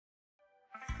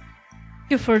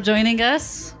you for joining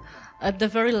us at the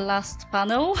very last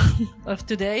panel of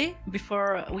today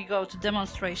before we go to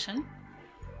demonstration.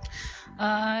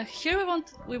 Here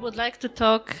we would like to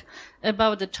talk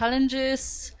about the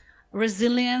challenges,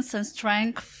 resilience and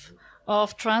strength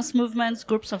of trans movements,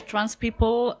 groups of trans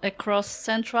people across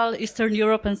Central, Eastern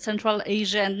Europe and Central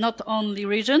Asia, and not only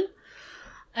region.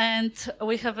 And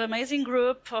we have an amazing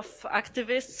group of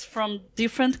activists from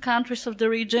different countries of the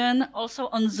region also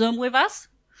on Zoom with us.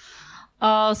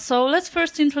 So let's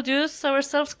first introduce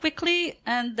ourselves quickly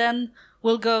and then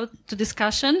we'll go to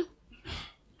discussion.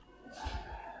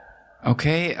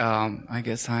 Okay, I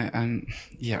guess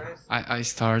I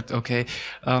start. Okay.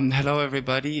 Hello,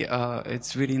 everybody.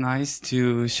 It's really nice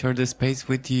to share the space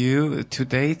with you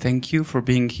today. Thank you for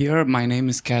being here. My name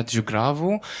is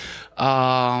Jugravu.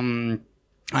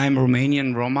 I'm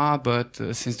Romanian Roma, but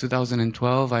since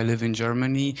 2012 I live in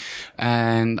Germany,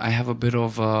 and I have a bit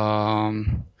of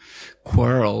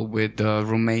quarrel with the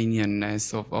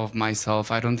Romanianness of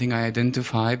myself. I don't think I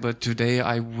identify, but today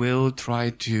I will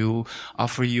try to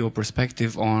offer you a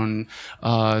perspective on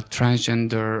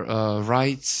transgender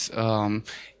rights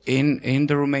in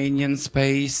the Romanian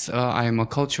space. I'm a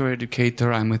culture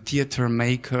educator, I'm a theater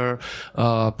maker,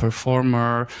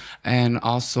 performer, and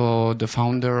also the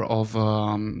founder of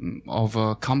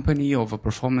a company, of a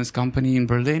performance company in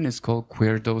Berlin. It's called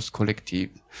Queerdos Collective.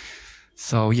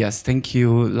 So yes, thank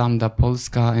you Lambda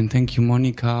Polska, and thank you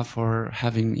Monica for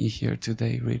having me here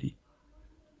today, really.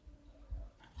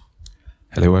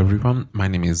 Hello everyone, my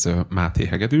name is Máté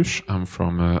Hegedűs. I'm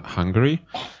from Hungary,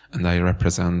 and I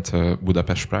represent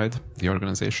Budapest Pride, the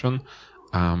organization.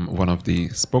 I'm one of the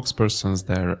spokespersons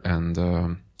there, and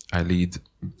I lead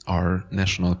our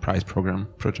National Pride Program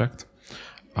project.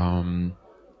 And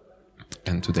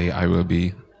today I will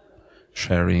be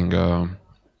sharing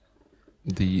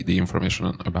the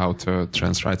information about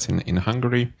trans rights in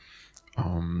Hungary.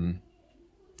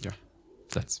 Yeah,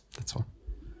 that's all.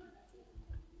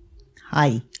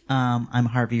 Hi, I'm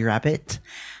Harvey Rabid.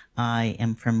 I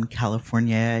am from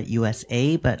California,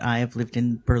 USA, but I have lived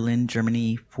in Berlin,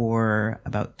 Germany for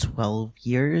about 12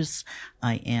 years.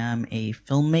 I am a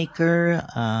filmmaker.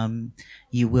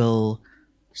 You will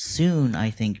soon, I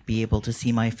think, be able to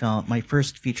see my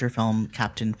first feature film,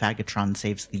 Captain Fagatron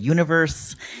Saves the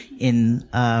Universe, in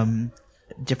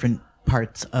different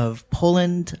parts of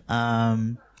Poland.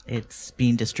 It's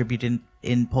being distributed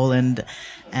in Poland,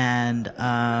 and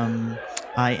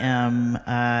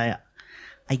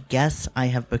I guess I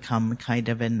have become kind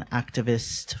of an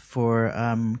activist for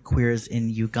queers in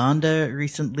Uganda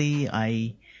recently.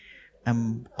 I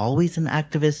am always an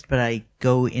activist, but I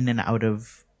go in and out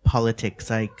of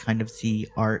politics. I kind of see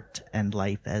art and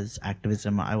life as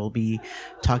activism. I will be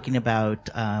talking about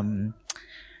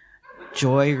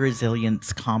joy,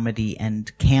 resilience, comedy,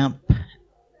 and camp,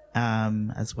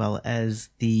 as well as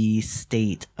the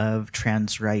state of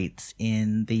trans rights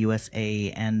in the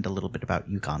USA, and a little bit about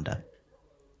Uganda.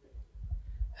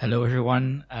 Hello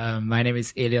everyone, my name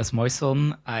is Elias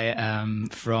Moyson. I am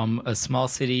from a small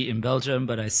city in Belgium,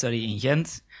 but I study in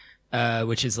Ghent,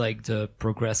 which is like the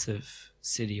progressive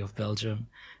city of Belgium.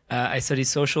 I study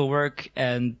social work,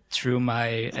 and through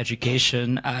my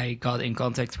education I got in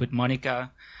contact with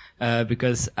Monica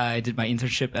because I did my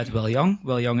internship at Well Young.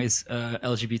 Well Young is a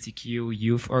LGBTQ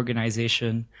youth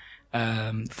organization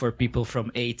for people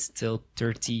from 8 till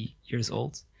 30 years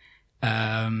old.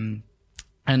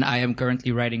 And I am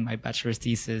currently writing my bachelor's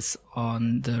thesis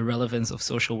on the relevance of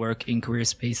social work in queer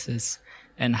spaces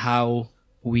and how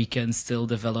we can still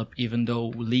develop, even though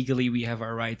legally we have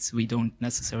our rights, we don't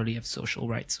necessarily have social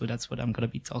rights. So that's what I'm going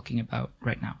to be talking about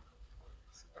right now.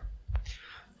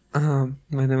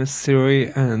 My name is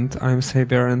Cyry, and I'm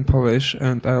Siberian Polish,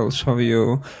 and I'll show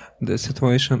you the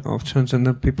situation of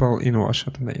transgender people in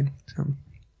Russia today. So.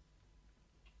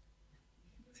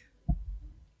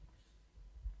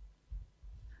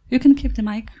 You can keep the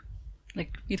mic,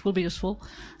 like it will be useful.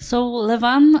 So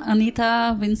Levan,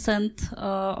 Anita, Vincent,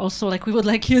 also we would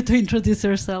like you to introduce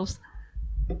yourselves.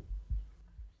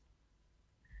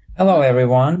 Hello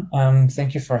everyone,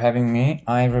 thank you for having me.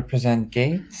 I represent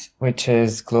GATE, which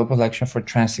is Global Action for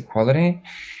Trans Equality.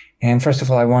 And first of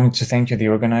all, I wanted to thank you, the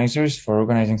organizers, for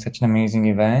organizing such an amazing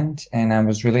event. And I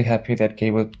was really happy that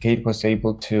GATE was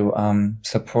able to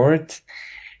support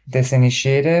this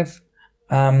initiative.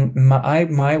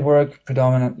 My work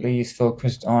predominantly is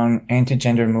focused on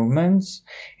anti-gender movements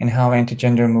and how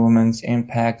anti-gender movements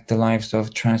impact the lives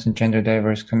of trans and gender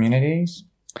diverse communities.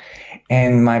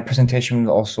 And my presentation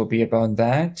will also be about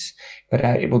that, but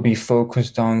it will be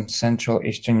focused on Central,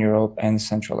 Eastern Europe and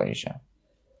Central Asia.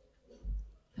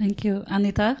 Thank you.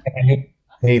 Anita?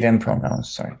 They, them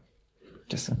pronouns, sorry.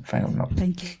 just a final note.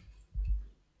 Thank you.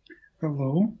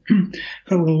 Hello.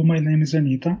 Hello, my name is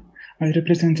Anita. I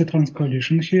represent the Trans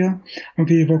Coalition here.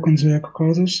 We work on the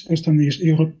causes, Eastern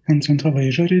Europe and Central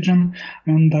Asia region,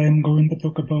 and I am going to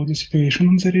talk about the situation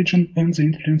in the region and the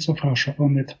influence of Russia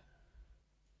on it.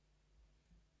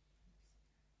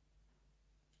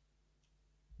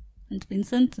 And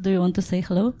Vincent, do you want to say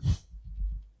hello?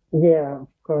 Yeah, of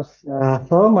course.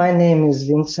 Hello, my name is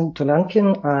Vincent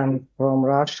Tulankin. I'm from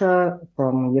Russia,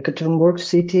 from Yekaterinburg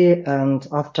city, and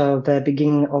after the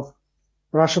beginning of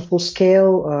Russia full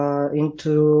scale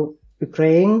into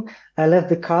Ukraine, I left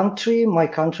the country, my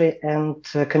country, and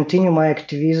continue my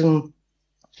activism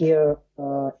here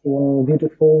in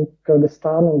beautiful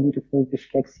Kyrgyzstan, in beautiful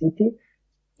Bishkek city.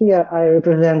 Here I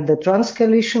represent the Trans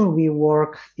Coalition. We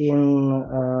work in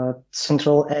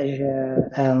Central Asia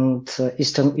and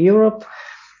Eastern Europe.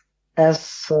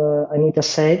 As Anita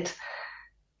said,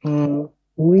 with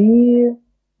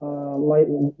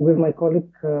my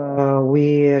colleague,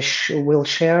 we will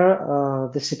share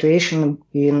the situation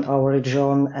in our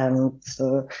region and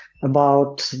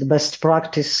about the best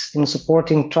practice in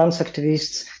supporting trans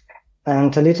activists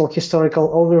and a little historical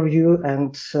overview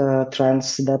and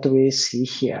trends that we see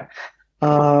here.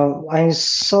 I'm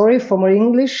sorry for my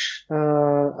English.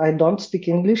 I don't speak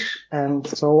English, and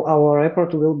so our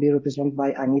report will be represented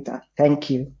by Anita. Thank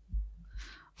you.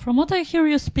 From what I hear,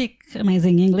 you speak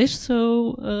amazing English,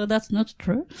 so that's not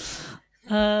true.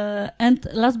 And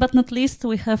last but not least,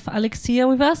 we have Alieksiia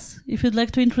with us. If you'd like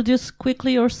to introduce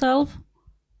quickly yourself.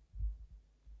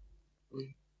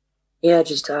 Yeah,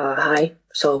 just hi.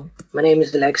 So my name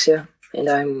is Alieksiia, and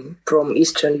I'm from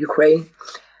Eastern Ukraine.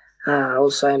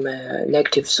 Also, I'm an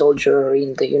active soldier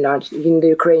in the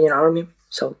Ukrainian army.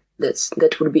 So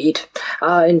that would be it.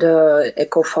 And a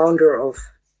co-founder of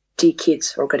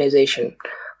T-Kids organization,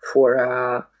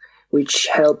 for which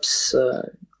helps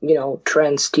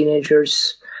trans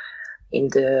teenagers in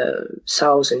the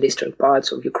south and eastern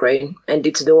parts of Ukraine, and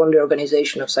it's the only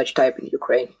organization of such type in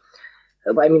Ukraine.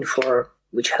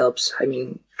 Which helps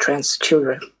trans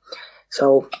children.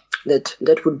 So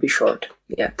that would be short.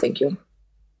 Yeah, thank you.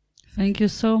 Thank you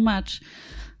so much.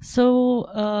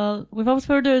 So without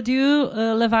further ado,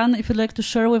 Levan, if you'd like to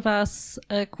share with us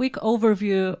a quick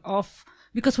overview of,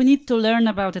 because we need to learn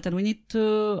about it and we need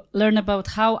to learn about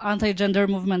how anti-gender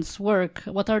movements work.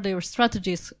 What are their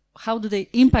strategies? How do they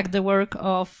impact the work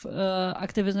of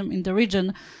activism in the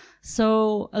region?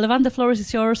 So Levan, the floor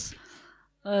is yours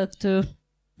to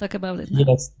talk about it now.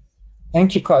 Yes.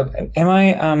 Thank you, Claude.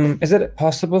 Is it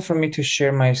possible for me to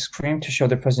share my screen to show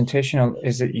the presentation, or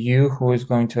is it you who is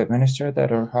going to administer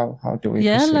that, or how do we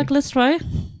proceed? Let's try.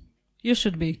 You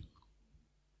should be.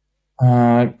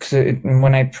 Because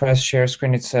when I press share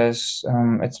screen, it says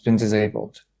it's been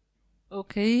disabled.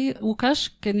 Okay, Łukasz,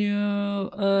 can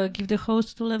you give the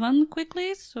host to Levan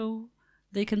quickly so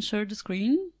they can share the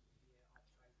screen?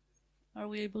 Are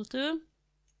we able to?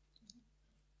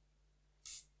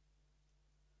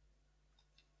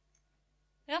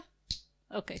 Yeah?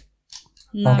 Okay.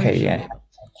 Yeah,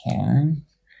 I can.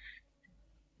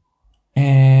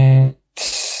 And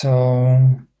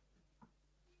so...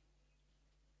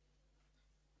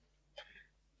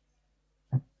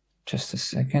 Just a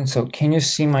second. So can you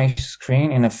see my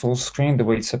screen in a full screen the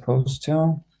way it's supposed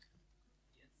to?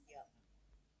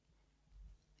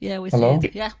 Yeah, we Hello? see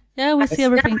it. Yeah, we see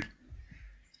everything.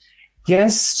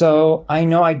 Yes, so I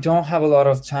know I don't have a lot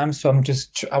of time, so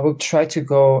I will try to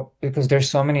go, because there's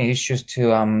so many issues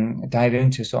to dive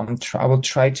into, so I will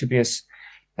try to be as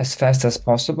fast as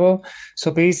possible. So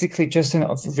basically, just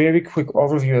a very quick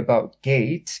overview about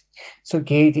GATE. So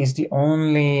GATE is the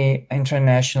only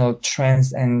international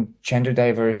trans and gender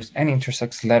diverse and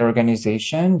intersex-led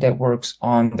organization that works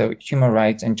on the human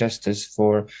rights and justice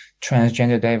for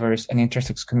transgender, diverse, and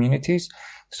intersex communities.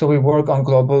 So we work on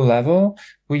global level.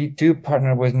 We do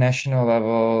partner with national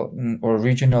level or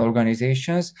regional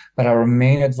organizations, but our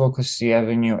main advocacy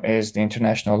avenue is the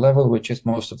international level, which is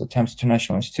most of the times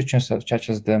international institutions such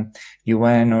as the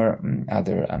UN or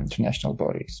other international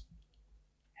bodies.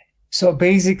 So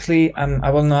basically, I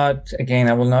will not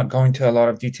go into a lot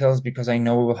of details because I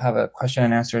know we will have a question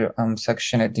and answer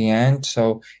section at the end.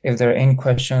 So if there are any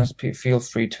questions, feel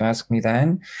free to ask me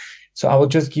then. So I will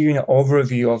just give you an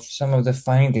overview of some of the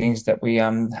findings that we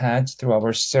had through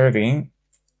our survey,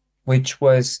 which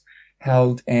was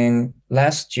held in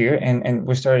last year, and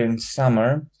we started in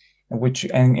summer.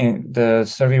 and the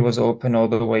survey was open all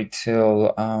the way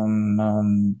till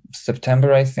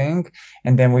September, I think.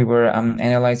 And then we were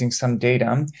analyzing some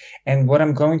data. And what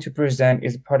I'm going to present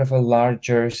is part of a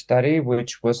larger study,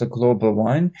 which was a global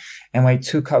one. And I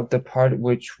took out the part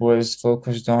which was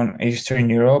focused on Eastern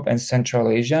Europe and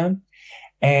Central Asia.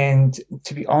 And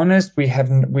to be honest, we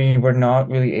were not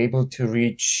really able to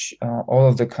reach all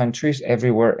of the countries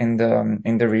everywhere in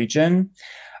the region.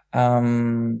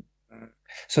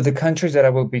 So the countries that I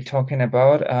will be talking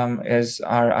about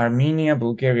are Armenia,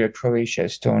 Bulgaria, Croatia,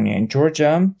 Estonia, and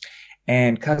Georgia,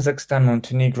 and Kazakhstan,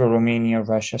 Montenegro, Romania,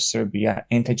 Russia, Serbia,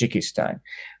 and Tajikistan.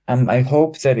 I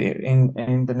hope that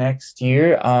in the next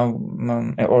year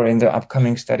or in the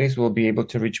upcoming studies, we'll be able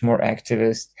to reach more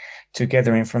activists to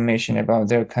gather information about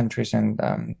their countries and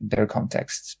their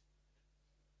contexts.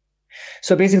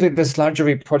 So basically, this larger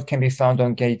report can be found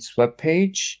on GATE's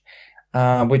webpage,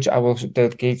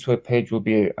 the GATE's webpage will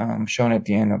be shown at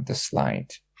the end of the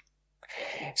slide.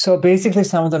 So basically,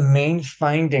 some of the main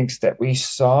findings that we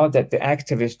saw that the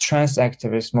activists, trans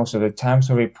activists, most of the time,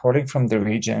 so reporting from the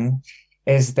region,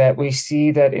 is that we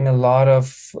see that in a lot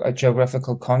of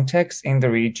geographical contexts in the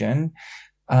region,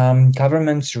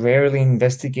 governments rarely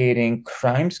investigating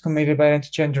crimes committed by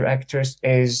anti-gender actors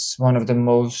is one of the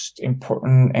most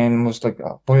important and most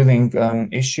boiling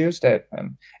issues that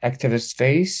activists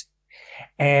face.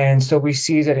 And so we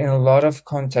see that in a lot of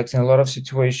contexts, in a lot of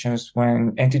situations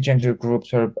when anti-gender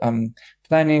groups are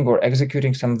planning or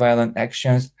executing some violent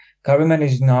actions, government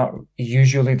is not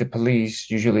usually the police,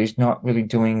 usually is not really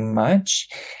doing much.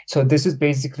 So this is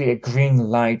basically a green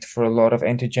light for a lot of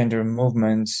anti-gender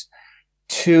movements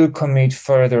to commit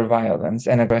further violence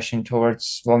and aggression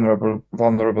towards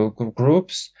vulnerable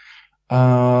groups,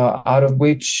 out of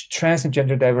which trans and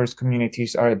gender diverse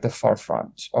communities are at the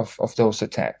forefront of those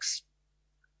attacks.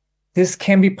 This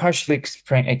can be partially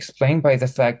explained by the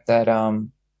fact that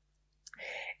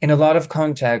in a lot of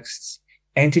contexts,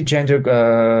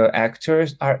 anti-gender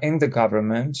actors are in the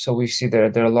government. So we see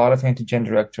that there are a lot of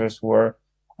anti-gender actors who are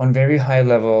on very high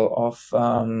level of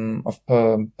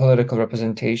political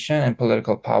representation and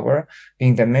political power,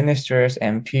 being the ministers,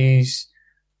 MPs,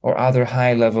 or other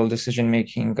high-level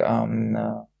decision-making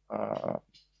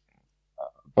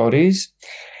bodies.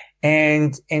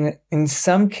 And in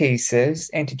some cases,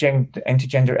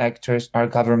 anti-gender actors are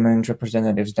government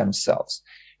representatives themselves.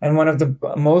 And one of the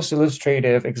most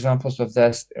illustrative examples of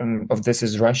this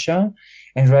is Russia.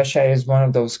 And Russia is one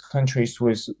of those countries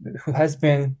who has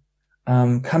been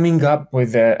coming up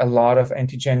with a lot of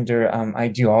anti-gender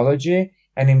ideology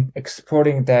and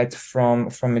exporting that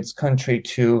from its country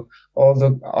to all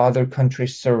the other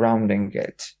countries surrounding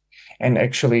it, and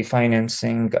actually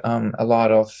financing a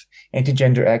lot of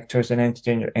anti-gender actors and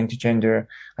anti-gender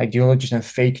ideologies and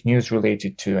fake news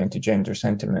related to anti-gender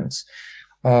sentiments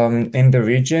in the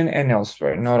region and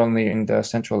elsewhere, not only in the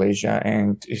Central Asia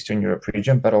and Eastern Europe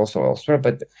region, but also elsewhere.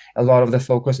 But a lot of the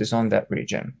focus is on that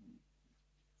region.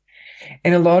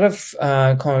 In a lot of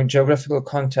geographical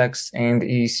contexts in the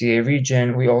EECA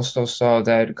region, we also saw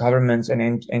that governments and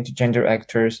anti-gender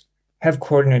actors have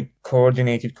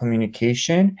coordinated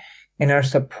communication and are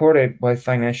supported by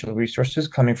financial resources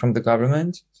coming from the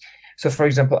government. So, for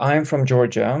example, I'm from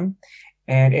Georgia,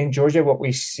 and in Georgia, what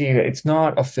we see that it's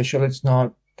not official, it's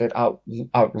not that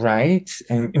outright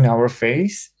and in our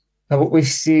face, but what we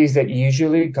see is that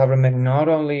usually government not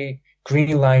only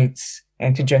green lights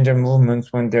anti-gender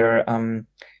movements when they're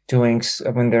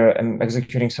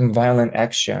executing some violent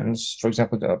actions, for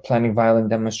example, planning violent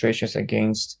demonstrations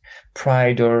against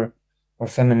pride or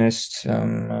feminist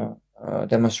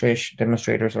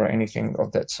demonstrators or anything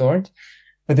of that sort.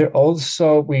 But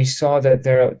we saw that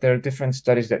there are different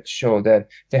studies that show that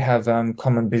they have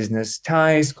common business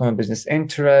ties, common business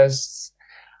interests.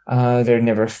 They're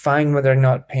never fined when they're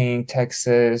not paying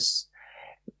taxes,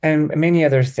 and many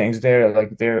other things.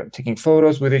 They're taking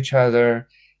photos with each other,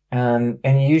 and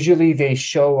usually they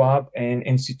show up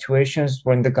in situations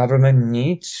when the government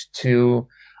needs to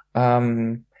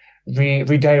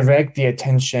redirect the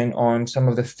attention on some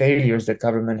of the failures that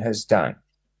government has done.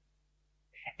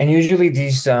 And usually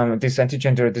these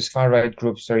anti-gender, these far-right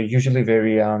groups are usually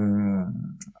very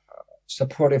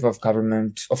supportive of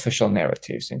government official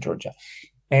narratives in Georgia.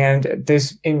 And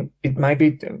it might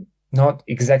be not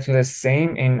exactly the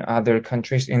same in other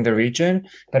countries in the region,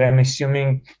 but I'm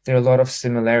assuming there are a lot of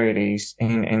similarities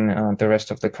in the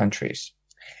rest of the countries.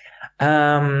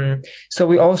 So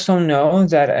we also know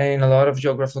that in a lot of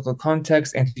geographical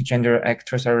contexts, anti-gender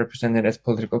actors are represented as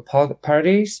political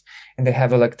parties, and they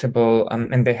have electable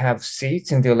and they have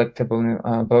seats in the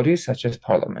electable bodies such as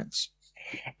parliaments.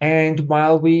 And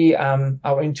while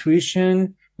our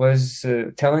intuition was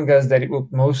telling us that it would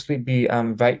mostly be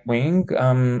right-wing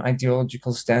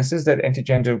ideological stances that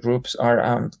anti-gender groups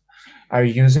are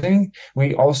using. We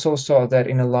also saw that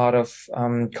in a lot of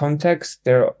contexts,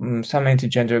 some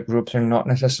anti-gender groups are not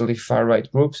necessarily far-right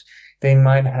groups. They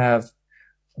might have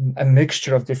a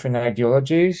mixture of different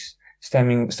ideologies,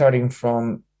 starting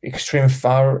from extreme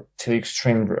far to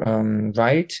extreme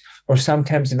right, or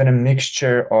sometimes even a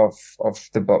mixture of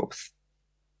the both.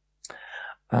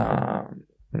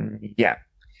 Yeah.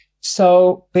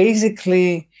 So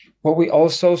basically, what we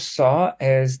also saw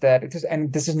is that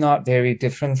this is not very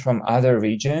different from other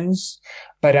regions,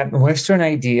 but Western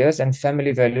ideas and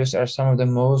family values are some of the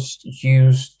most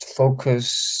used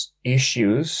focus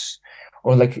issues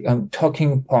or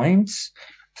talking points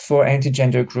for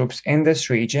anti-gender groups in this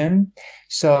region.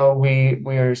 So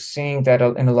we are seeing that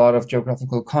in a lot of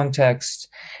geographical contexts,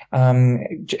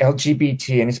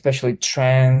 LGBT and especially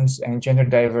trans and gender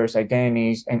diverse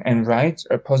identities and rights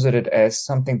are posited as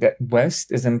something that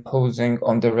West is imposing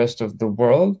on the rest of the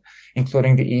world,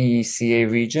 including the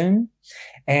EECA region.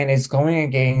 And it's going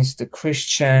against the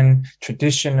Christian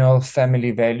traditional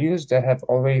family values that have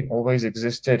always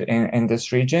existed in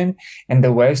this region. And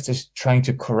the West is trying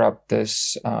to corrupt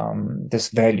this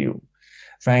value,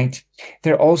 right?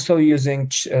 They're also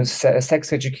using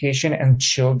sex education and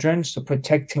children, so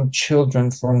protecting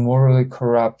children from morally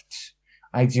corrupt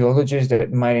ideologies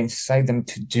that might incite them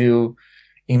to do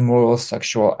immoral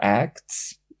sexual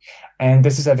acts. And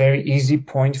this is a very easy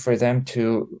point for them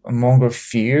to monger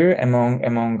fear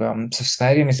among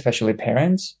society, and especially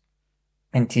parents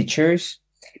and teachers.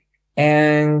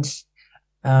 And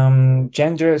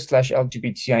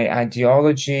gender/LGBTI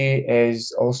ideology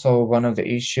is also one of the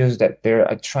issues that they're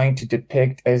trying to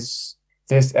depict as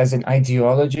an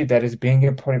ideology that is being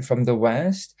imported from the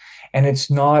West. And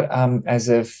it's not as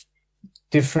if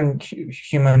different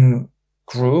human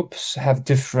groups have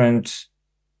different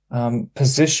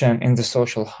position in the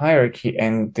social hierarchy,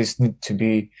 and this need to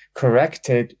be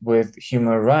corrected with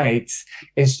human rights.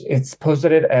 It's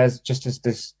posited as just as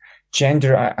this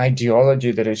gender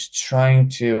ideology that is trying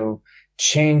to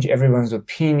change everyone's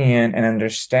opinion and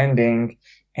understanding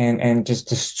and just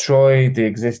destroy the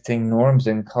existing norms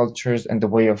and cultures and the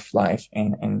way of life.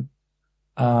 Levan,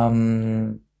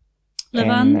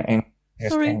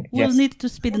 sorry, we'll need to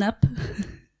speed up.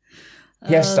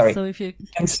 Yes, sorry. So if you...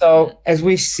 And so, as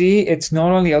we see, it's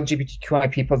not only LGBTQI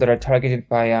people that are targeted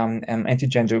by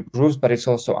anti-gender groups, but it's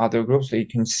also other groups. So you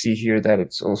can see here that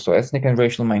it's also ethnic and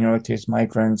racial minorities,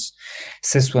 migrants,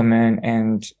 cis women,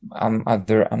 and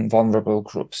other vulnerable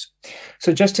groups.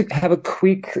 So just to have a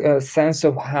quick sense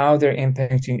of how they're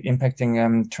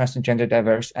impacting trans and gender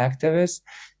diverse activists,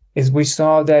 is we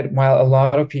saw that while a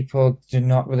lot of people do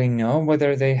not really know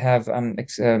whether they have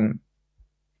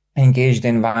engaged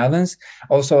in violence,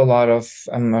 also a lot of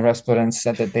respondents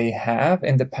said that they have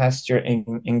in the past year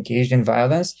engaged in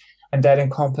violence, and that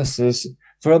encompasses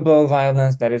verbal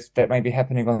violence that might be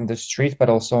happening on the street, but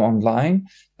also online,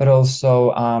 but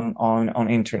also on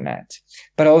internet,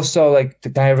 but also like the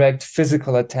direct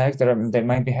physical attacks that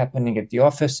might be happening at the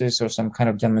offices or some kind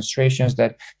of demonstrations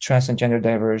that trans and gender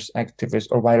diverse activists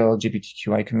or wider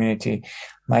LGBTQI community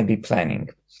might be planning.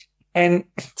 And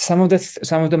some of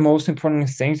the most important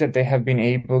things that they have been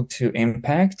able to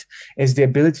impact is the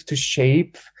ability to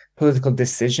shape political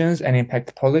decisions and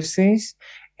impact policies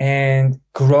and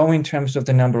grow in terms of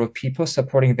the number of people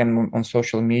supporting them on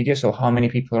social media. So how many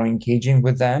people are engaging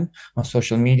with them on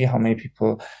social media, how many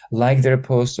people like their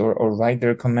posts or write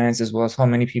their comments, as well as how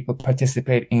many people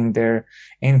participate in their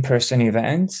in-person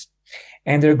events.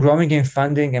 And they're growing in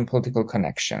funding and political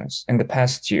connections in the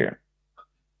past year.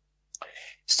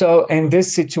 So in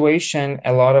this situation,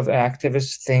 a lot of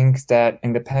activists think that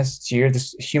in the past year,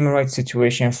 this human rights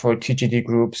situation for TGD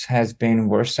groups has been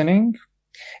worsening.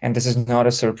 And this is not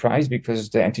a surprise because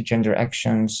the anti-gender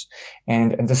actions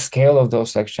and the scale of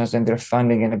those actions and their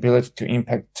funding and ability to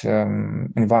impact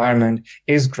environment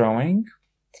is growing.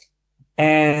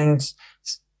 And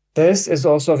this is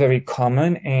also very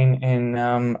common in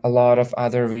a lot of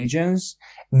other regions.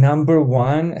 Number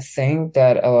one thing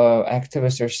that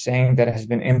activists are saying that has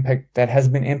been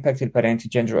impacted by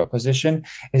anti-gender opposition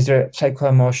is their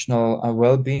psycho-emotional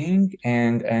well-being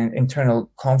and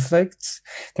internal conflicts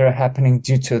that are happening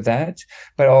due to that.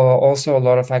 But also a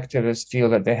lot of activists feel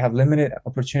that they have limited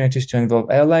opportunities to involve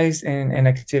allies in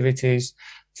activities,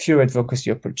 fewer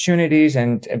advocacy opportunities,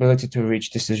 and ability to reach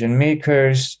decision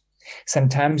makers.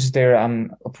 Sometimes their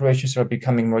operations are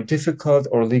becoming more difficult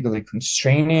or legally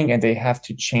constraining, and they have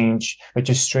to change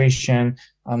registration,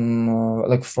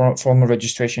 like formal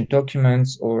registration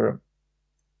documents or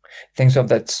things of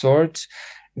that sort.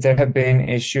 there have been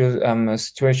issues,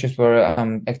 situations where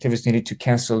activists needed to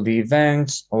cancel the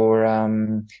events, or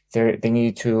they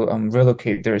needed to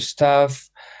relocate their stuff,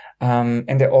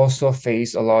 and they also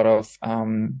face a lot of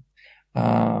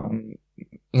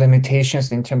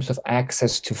limitations in terms of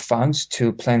access to funds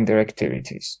to plan their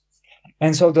activities.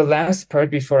 And so the last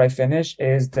part before I finish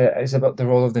is about the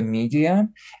role of the media.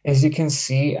 As you can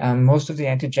see, most of the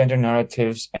anti-gender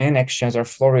narratives and actions are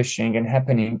flourishing and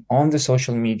happening on the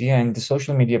social media, and the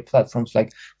social media platforms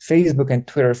like Facebook and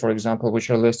Twitter, for example, which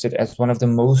are listed as one of the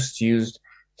most used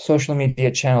social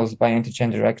media channels by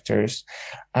anti-gender actors,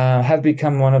 have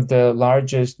become one of the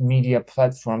largest media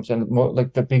platforms and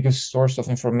like the biggest source of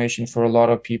information for a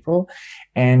lot of people.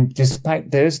 And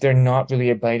despite this, they're not really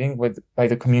abiding by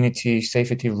the community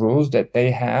safety rules that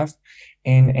they have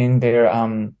in their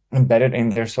embedded in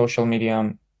their social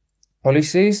media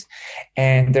policies,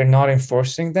 and they're not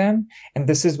enforcing them. And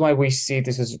this is why we see,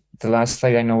 this is the last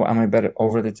slide, I know I'm a bit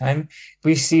over the time.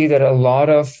 We see that a lot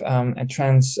of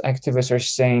trans activists are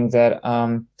saying that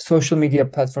social media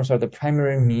platforms are the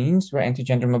primary means where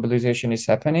anti-gender mobilization is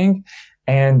happening,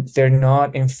 and they're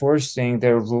not enforcing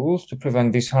their rules to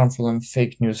prevent this harmful and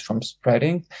fake news from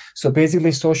spreading. So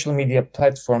basically, social media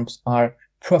platforms are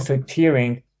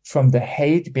profiteering from the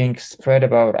hate being spread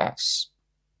about us.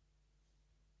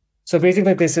 So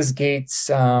basically, this is Gates'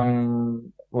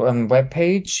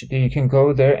 webpage. You can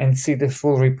go there and see the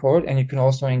full report, and you can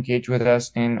also engage with us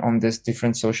on these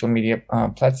different social media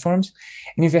platforms.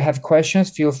 And if you have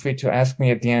questions, feel free to ask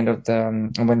me at the end of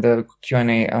when the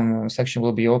Q&A section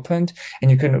will be opened.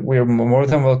 And we're more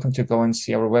than welcome to go and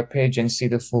see our webpage and see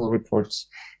the full reports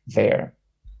there.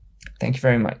 Thank you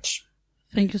very much.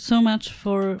 Thank you so much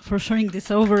for sharing this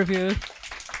overview.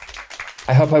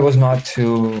 I hope I was not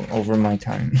too over my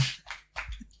time.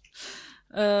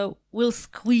 We'll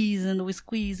squeeze and we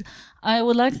squeeze. I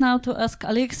would like now to ask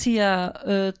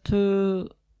Alieksiia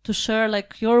to share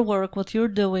like your work, what you're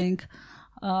doing.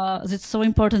 It's so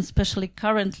important, especially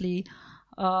currently,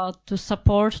 to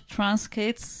support trans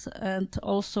kids, and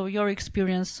also your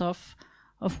experience of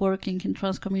working in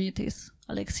trans communities.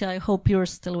 Alieksiia, I hope you're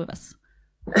still with us.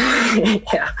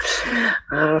 Yeah,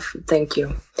 thank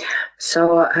you.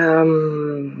 So,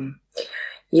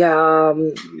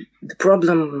 the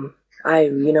problem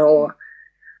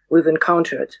we've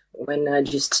encountered when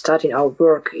just starting our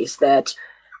work is that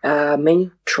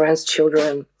many trans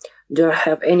children don't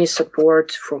have any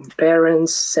support from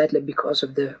parents, sadly, because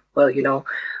of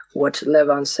what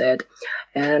Levan said,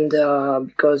 and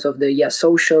because of the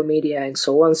social media and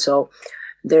so on. So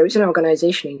there is an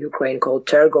organization in Ukraine called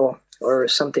Tergo, or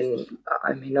something,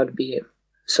 I may not be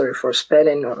sorry for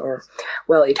spelling, or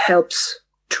it helps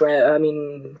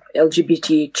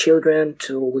LGBT children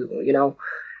to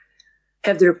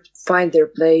find their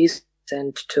place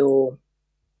and to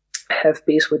have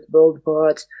peace with the world.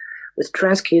 But with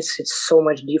trans kids, it's so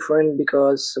much different,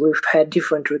 because we've had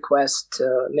different requests,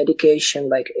 medication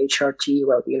like HRT,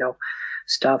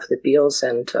 stuff, the pills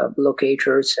and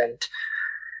blockaders, and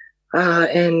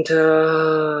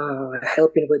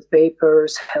helping with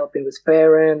papers, helping with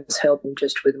parents, helping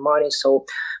just with money. So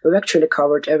we've actually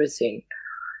covered everything.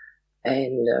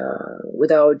 And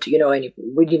without,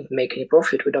 we didn't make any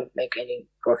profit. We don't make any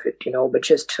profit, but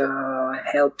just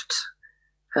helped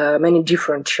many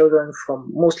different children from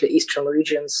mostly Eastern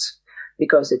regions,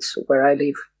 because it's where I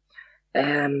live.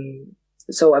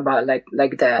 So about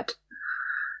like that.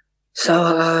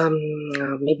 So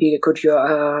maybe could you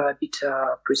a bit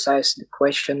precise the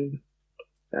question?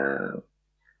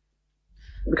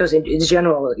 Because in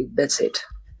general, that's it.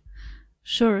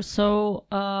 Sure. So,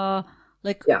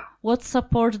 what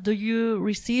support do you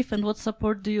receive, and what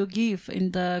support do you give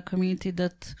in the community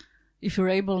that, if you're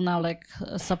able now,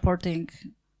 supporting?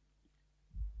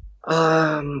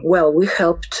 Well, we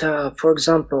helped, for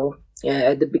example,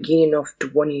 at the beginning of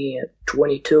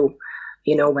 2022,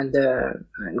 when the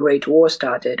Great War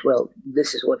started. Well,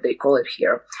 this is what they call it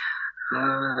here.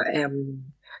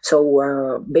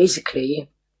 So basically,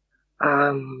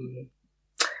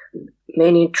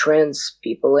 many trans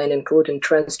people, and including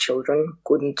trans children,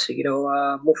 couldn't,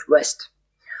 move west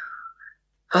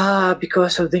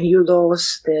because of the new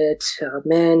laws that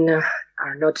men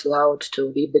are not allowed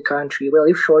to leave the country. Well,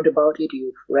 you've heard about it,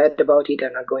 you've read about it.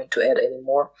 I'm not going to add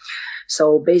anymore.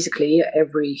 So basically,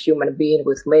 every human being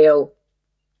with male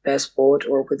passport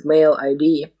or with male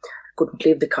ID couldn't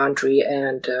leave the country,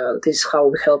 and this is how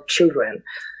we help children,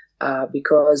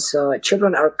 because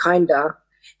children are kinda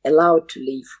allowed to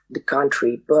leave the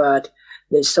country, but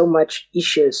there's so much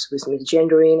issues with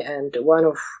misgendering. And one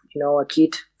of a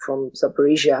kid from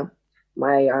Zaporizhia,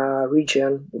 my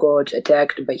region, got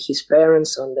attacked by his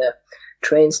parents on the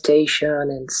train station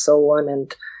and so on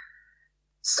and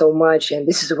so much. And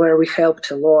this is where we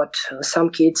helped a lot. Some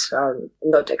kids are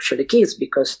not actually kids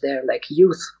because they're like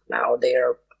youth now. They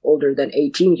are older than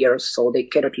 18 years, so they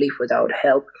cannot live without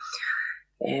help.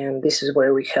 And this is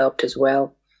where we helped as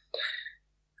well.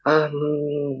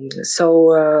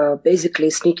 Basically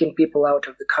sneaking people out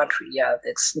of the country. Yeah,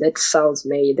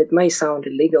 that may sound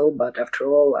illegal, but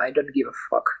after all, I don't give a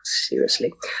fuck,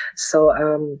 seriously. So,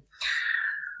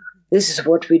 this is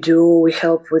what we do. We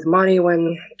help with money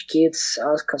when kids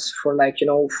ask us for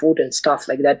food and stuff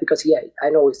like that, because yeah, I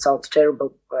know it sounds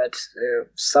terrible, but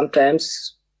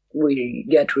sometimes we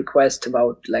get requests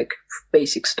about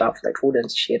basic stuff like food and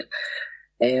shit.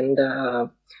 And,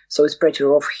 so it's pretty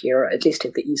rough here, at least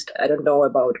in the east. I don't know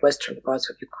about western parts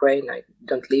of Ukraine. I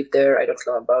don't live there. I don't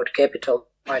know about capital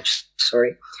much,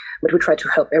 sorry. But we try to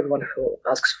help everyone who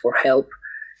asks for help.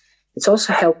 It's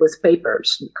also help with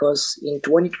papers, because in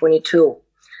 2022,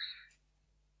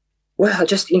 well,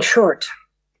 just in short,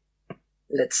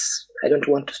 I don't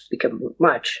want to speak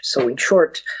much. So in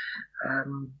short,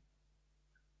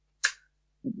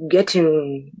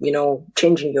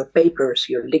 changing your papers,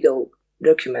 your legal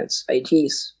documents,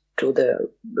 IDs, to the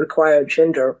required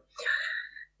gender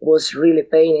was really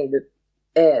pain in the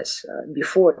ass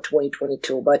before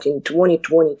 2022, but in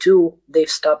 2022 they've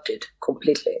stopped it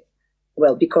completely.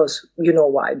 Well, because you know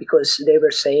why? Because they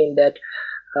were saying that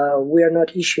we are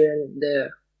not issuing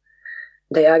the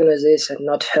diagnosis and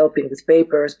not helping with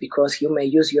papers because you may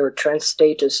use your trans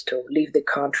status to leave the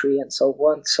country and so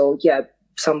on. So yeah,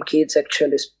 some kids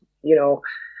actually,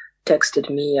 texted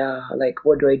me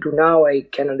what do I do now? I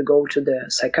cannot go to the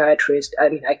psychiatrist. I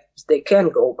mean, they can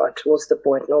go, but what's the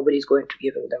point? Nobody's going to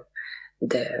give them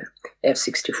the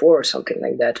F64 or something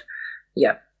like that.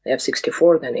 Yeah,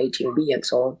 F64, then 18B and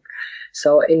so on.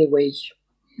 So anyway,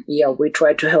 yeah, we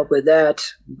tried to help with that,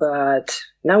 but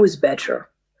now it's better.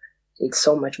 It's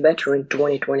so much better in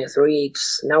 2023.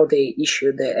 Now they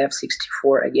issue the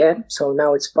F64 again, so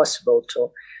now it's possible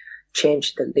to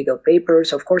change the legal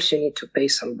papers. Of course, you need to pay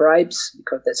some bribes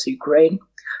because that's Ukraine,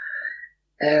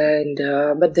 and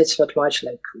but that's not much.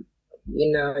 Like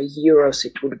in euros,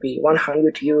 it would be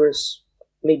 100 euros,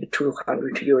 maybe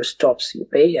 200 euros tops you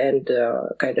pay, and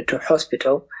kind of to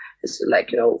hospital. It's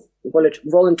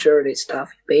voluntary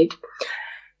stuff you paid,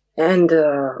 and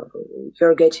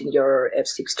you're getting your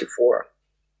F64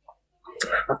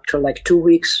 after 2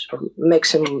 weeks or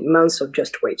maximum months of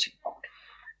just waiting.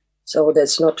 So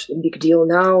that's not a big deal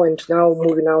now, and now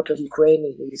moving out of Ukraine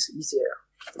is easier,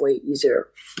 way easier.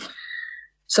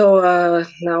 So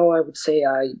now I would say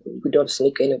we don't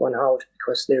sneak anyone out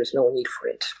because there is no need for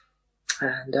it.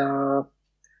 And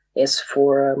as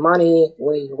for money,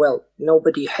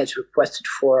 nobody has requested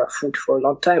for food for a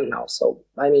long time now. So,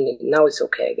 I mean, now it's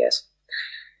okay, I guess.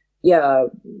 Yeah,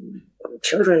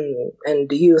 children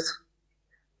and youth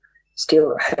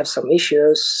still have some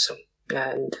issues,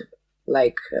 and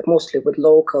mostly with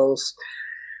locals,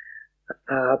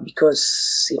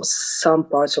 because in some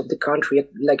parts of the country,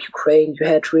 like Ukraine, you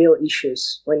had real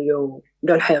issues when you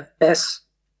don't have pass,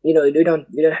 you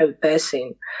don't have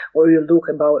passing, or you look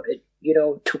about it,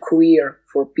 too queer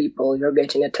for people, you're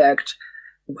getting attacked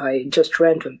by just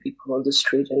random people on the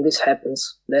street, and this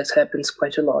happens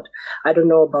quite a lot. I don't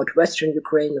know about Western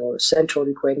Ukraine or Central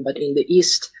Ukraine, but in the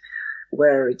East,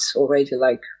 where it's already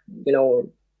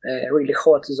a really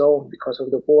hot zone because of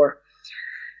the war,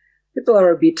 people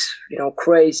are a bit,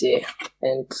 crazy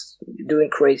and doing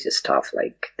crazy stuff.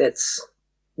 That's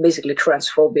basically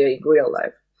transphobia in real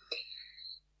life.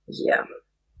 Yeah.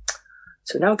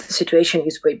 So now the situation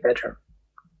is way better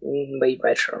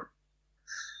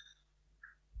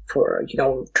for,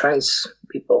 trans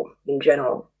people in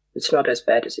general. It's not as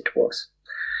bad as it was.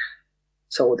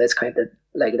 So that's kind of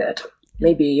like that.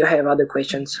 Maybe you have other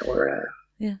questions or...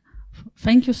 Yeah.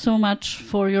 Thank you so much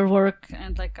for your work,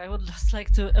 and I would just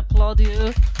like to applaud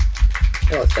you.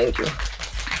 Oh, thank you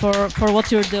for what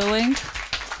you're doing.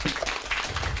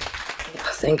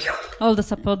 Thank you. All the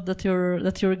support that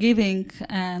you're giving,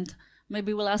 and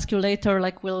maybe we'll ask you later.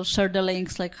 We'll share the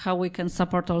links, how we can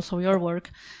support also your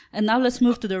work. And now let's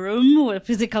move to the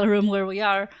physical room where we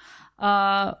are.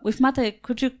 With Máté,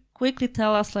 could you quickly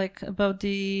tell us about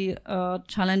the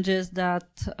challenges that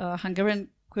Hungarian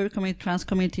queer community, trans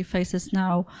community faces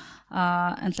now,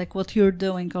 and what you're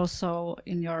doing also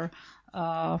in your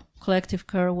collective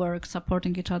care work,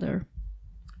 supporting each other?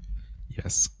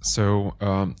 Yes. So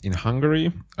in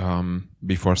Hungary,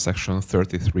 before Section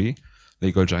 33,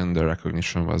 legal gender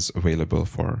recognition was available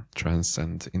for trans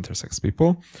and intersex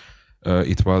people.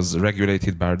 It was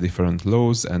regulated by different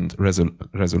laws and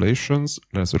resolutions.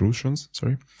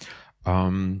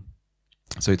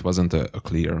 So it wasn't a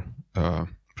clear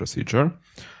procedure.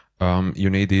 You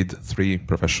needed 3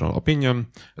 professional opinion,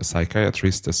 a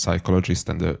psychiatrist, a psychologist,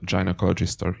 and a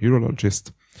gynecologist or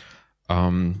urologist.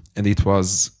 And it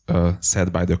was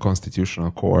said by the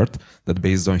Constitutional Court that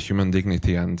based on human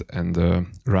dignity and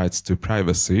rights to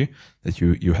privacy, that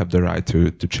you have the right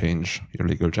to change your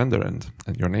legal gender and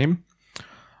your name.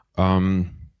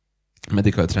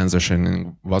 Medical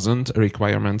transitioning wasn't a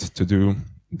requirement to do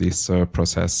this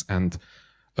process, and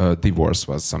divorce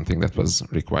was something that was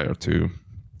required to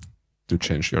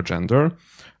change your gender.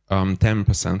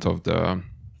 10% of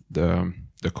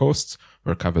the costs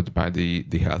were covered by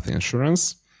the health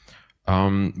insurance,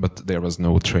 but there was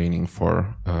no training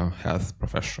for health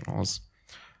professionals.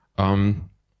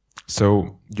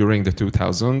 So during the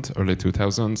early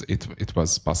 2000s, it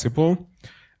was possible.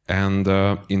 And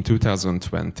in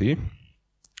 2020,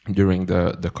 during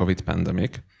the COVID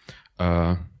pandemic,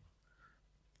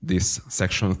 this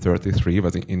Section 33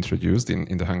 was introduced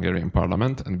in the Hungarian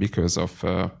parliament, and because of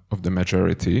the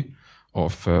majority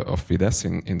of Fidesz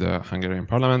in the Hungarian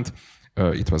parliament,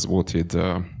 it was voted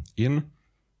in,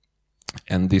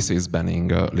 and this is banning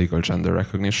legal gender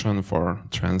recognition for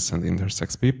trans and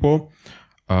intersex people.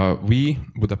 We,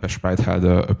 Budapest Pride, had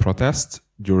a protest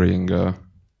during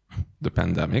the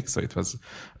pandemic, so it was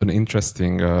an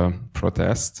interesting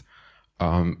protest.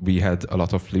 We had a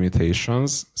lot of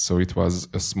limitations, so it was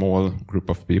a small group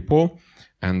of people,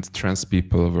 and trans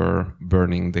people were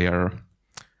burning their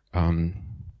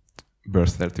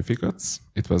birth certificates.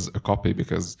 It was a copy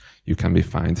because you can be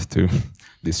fined to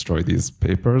destroy these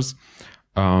papers.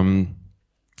 And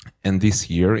this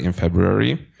year, in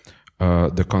February,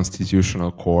 the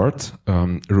Constitutional Court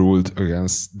ruled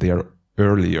against their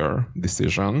earlier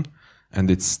decision, and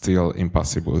it's still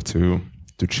impossible to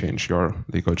change your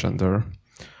legal gender.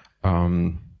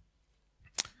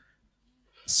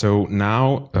 So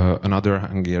now another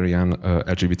Hungarian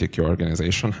LGBTQ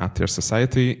organization, Háttér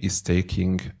Society, is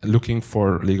looking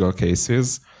for legal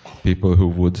cases, people who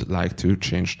would like to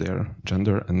change their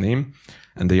gender and name,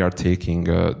 and they are taking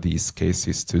these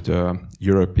cases to the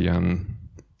European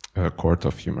Court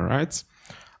of Human Rights.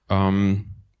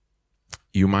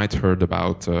 You might heard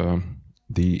about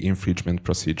the infringement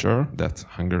procedure that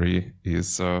Hungary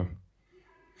is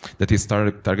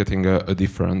targeting a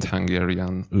different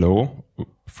Hungarian law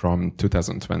from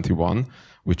 2021,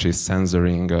 which is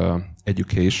censoring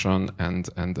education and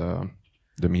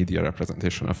the media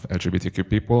representation of LGBTQ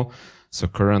people. So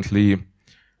currently,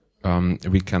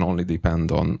 we can only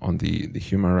depend on the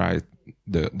human right,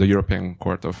 the European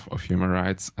Court of Human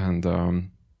Rights, and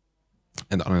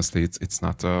honestly, it's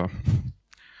not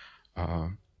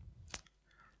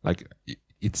like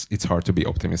it's hard to be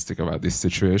optimistic about this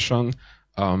situation.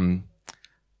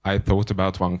 I thought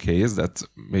about one case that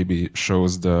maybe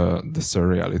shows the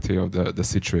surreality of the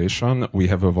situation. We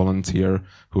have a volunteer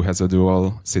who has a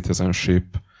dual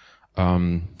citizenship.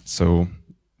 So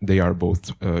they are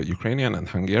both Ukrainian and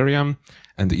Hungarian,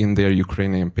 and in their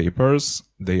Ukrainian papers,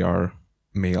 they are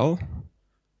male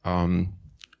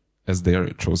as their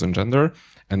chosen gender,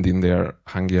 and in their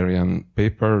Hungarian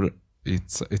paper,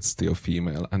 it's still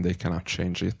female, and they cannot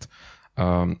change it.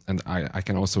 And I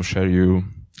can also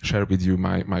share with you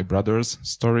my brother's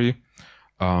story.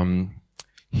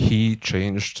 He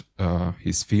changed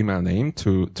his female name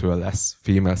to a less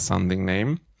female sounding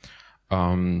name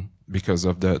because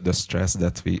of the stress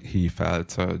that he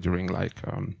felt during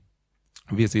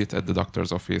visit at the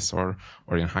doctor's office or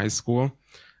in high school.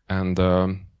 And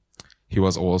he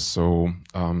was also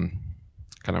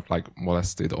kind of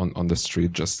molested on the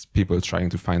street, just people trying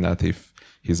to find out if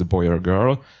he's a boy or a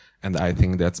girl. And I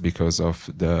think that's because of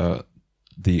the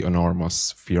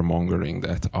enormous fear-mongering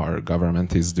that our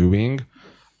government is doing.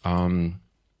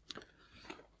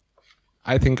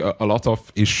 I think a lot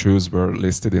of issues were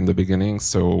listed in the beginning.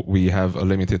 So we have a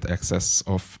limited access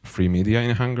of free media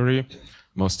in Hungary.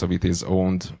 Most of it is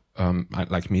owned,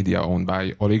 media owned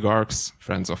by oligarchs,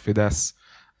 friends of Fidesz.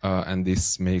 And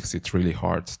this makes it really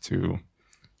hard to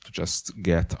just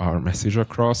get our message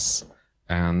across.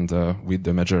 And with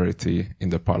the majority in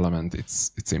the parliament,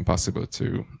 it's impossible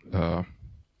to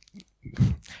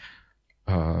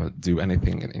do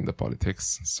anything in the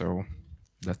politics. So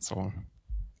that's all.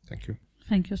 Thank you.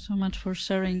 Thank you so much for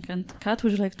sharing. And Kat,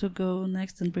 would you like to go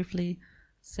next and briefly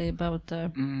say about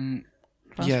the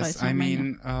yes, I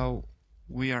mean,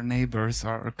 we are neighbors,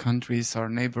 our countries are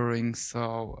neighboring,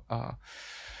 so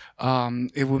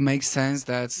it would make sense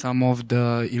that some of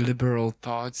the illiberal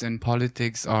thoughts in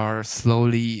politics are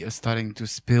slowly starting to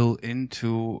spill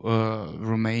into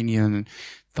Romanian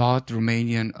thought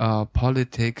Romanian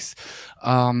politics.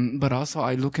 But also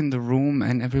I look in the room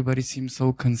and everybody seems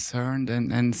so concerned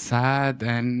and sad.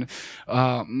 And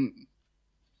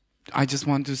I just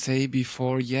want to say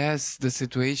before, yes, the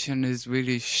situation is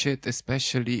really shit,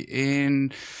 especially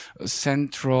in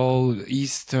Central,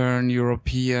 Eastern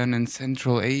European and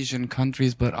Central Asian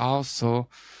countries, but also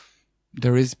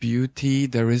there is beauty,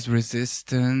 there is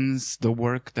resistance, the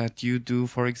work that you do,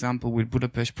 for example, with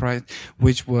Budapest Pride,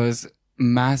 which was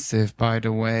massive, by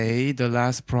the way, the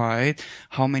last Pride.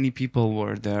 How many people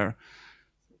were there?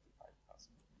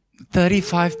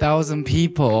 35,000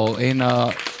 people in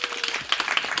a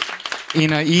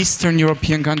Eastern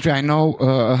European country. I know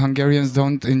Hungarians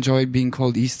don't enjoy being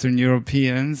called Eastern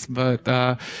Europeans, but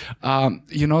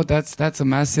you know, that's a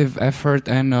massive effort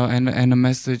and a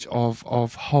message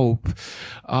of hope.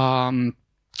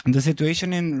 The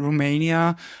situation in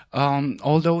Romania,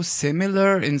 although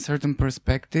similar in certain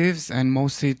perspectives and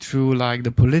mostly through like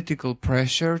the political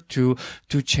pressure to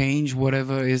change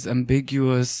whatever is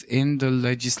ambiguous in the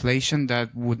legislation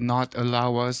that would not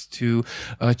allow us to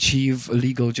achieve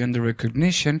legal gender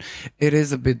recognition, it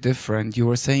is a bit different. You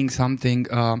were saying something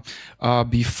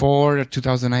before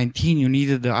 2019, you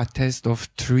needed a test of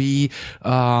 3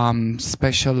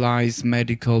 specialized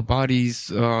medical bodies.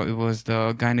 It was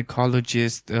the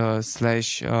gynecologist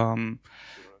slash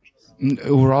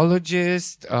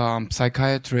urologist,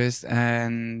 psychiatrist,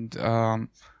 and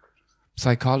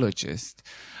psychologist.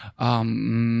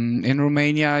 In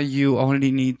Romania, you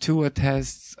only need 2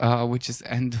 tests, which is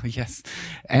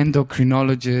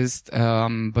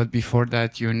endocrinologist. But before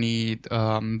that, you need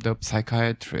the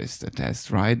psychiatrist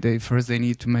test, right? They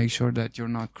need to make sure that you're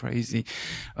not crazy,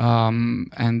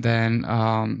 and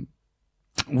then.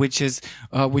 Which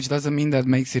doesn't mean that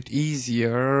makes it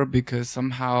easier, because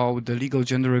somehow the legal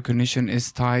gender recognition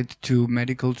is tied to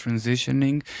medical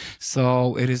transitioning.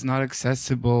 So it is not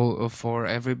accessible for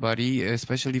everybody,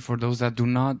 especially for those that do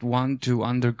not want to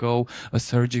undergo a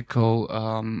surgical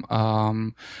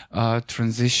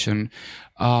transition.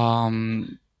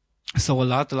 So a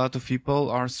lot of people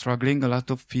are struggling. A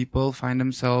lot of people find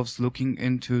themselves looking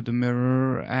into the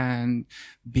mirror and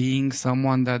being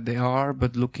someone that they are,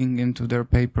 but looking into their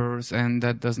papers and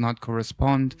that does not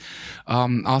correspond.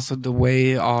 Also the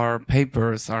way our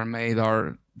papers are made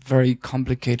are very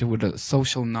complicated with a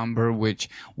social number, which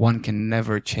one can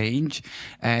never change.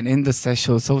 And in the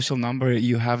social number,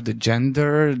 you have the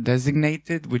gender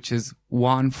designated, which is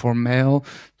 1 for male,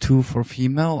 2 for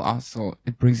female. Also,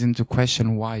 it brings into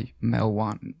question why male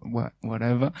 1,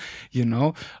 whatever, you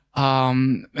know.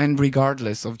 And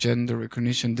regardless of gender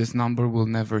recognition, this number will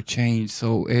never change.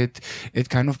 So it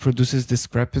kind of produces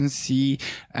discrepancy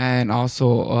and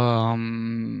also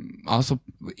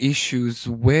issues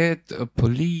with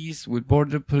police, with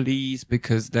border police,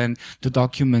 because then the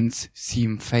documents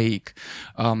seem fake,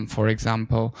 for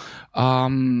example.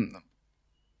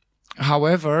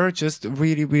 However, just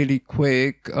really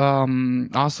quick,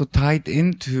 also tied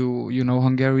into, you know,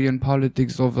 Hungarian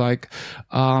politics of like,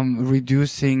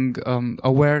 reducing,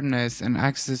 awareness and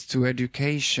access to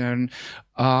education.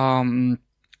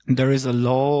 There is a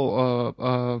law,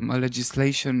 a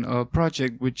legislation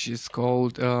project which is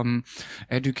called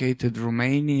Educated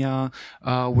Romania,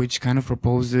 which kind of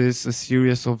proposes a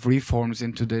series of reforms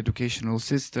into the educational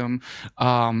system.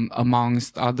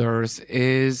 Amongst others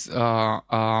is,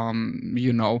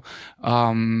 you know,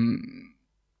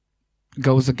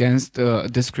 goes against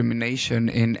discrimination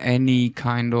in any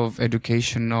kind of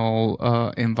educational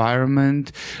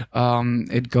environment.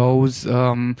 It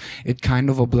kind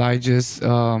of obliges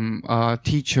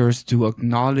teachers to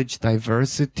acknowledge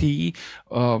diversity,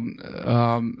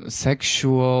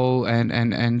 sexual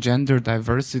and gender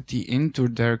diversity into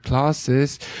their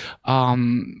classes.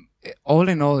 All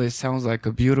in all, it sounds like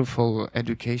a beautiful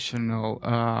educational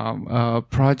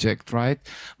project, right?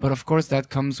 But of course, that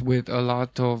comes with a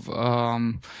lot of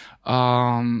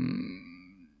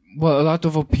a lot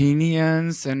of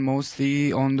opinions, and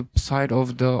mostly on the side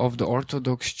of the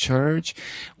Orthodox Church,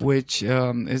 which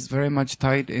is very much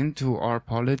tied into our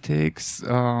politics.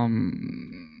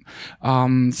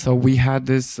 So we had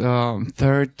this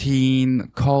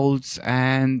 13 cults,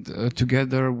 and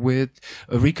together with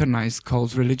recognized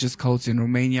cults, religious cults in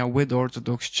Romania, with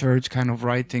Orthodox Church, kind of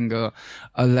writing a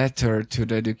letter to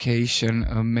the education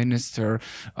minister,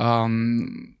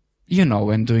 you know,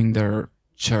 and doing their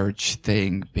church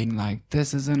thing, being like,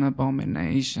 this is an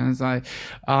abomination. I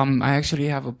actually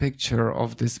have a picture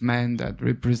of this man that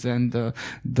represent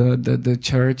the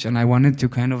church, and I wanted to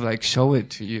kind of like show it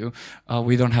to you.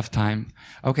 We don't have time.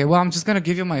 Okay, well, I'm just gonna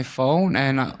give you my phone,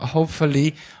 and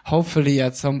hopefully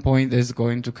at some point it's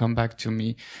going to come back to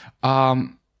me.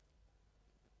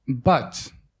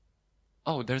 but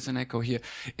oh, there's an echo here.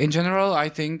 In general, I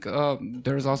think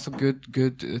there's also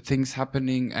good things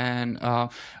happening, and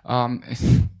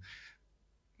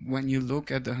when you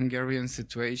look at the Hungarian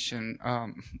situation,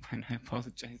 and I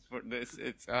apologize for this,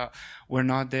 it's we're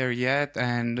not there yet,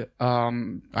 and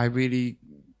I really,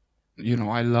 you know,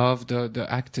 I love the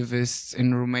activists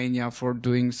in Romania for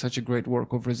doing such a great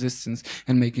work of resistance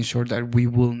and making sure that we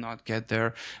will not get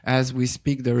there. As we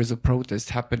speak, there is a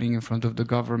protest happening in front of the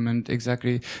government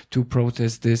exactly to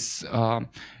protest this,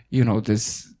 you know,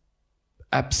 this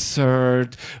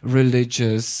absurd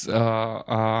religious,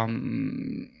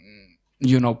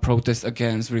 you know, protest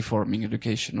against reforming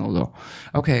educational law.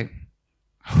 Okay.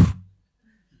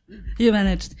 You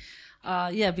managed.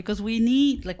 Yeah, because we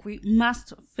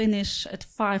must finish at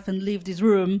 5 and leave this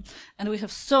room, and we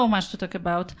have so much to talk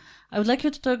about. I would like you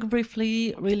to talk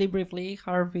briefly, really briefly,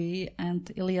 Harvey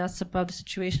and Elias, about the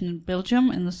situation in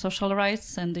Belgium and the social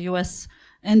rights, and the US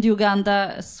and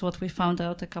Uganda, as what we found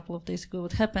out a couple of days ago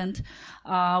what happened.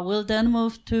 We'll then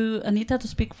move to Anita to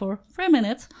speak for 3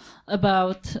 minutes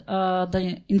about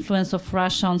the influence of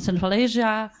Russia on Central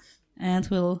Asia, and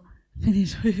we'll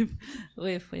finish with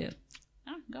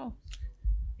go.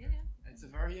 It's a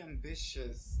very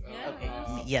ambitious.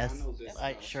 Yes,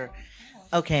 sure.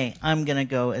 Okay, I'm gonna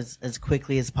go as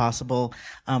quickly as possible.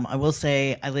 I will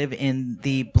say I live in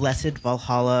the blessed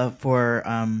Valhalla for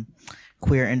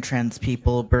queer and trans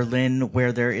people, Berlin,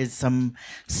 where there is some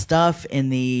stuff in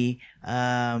the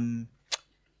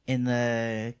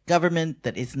government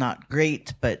that is not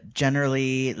great, but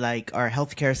generally, like, our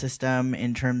healthcare system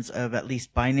in terms of at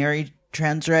least binary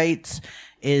trans rights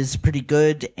is pretty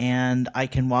good, and I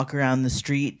can walk around the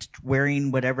street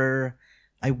wearing whatever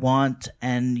I want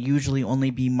and usually only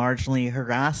be marginally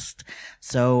harassed.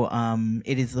 So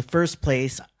it is the first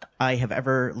place I have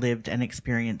ever lived and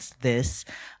experienced this.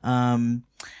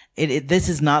 This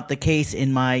is not the case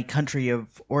in my country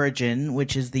of origin,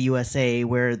 which is the USA,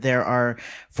 where there are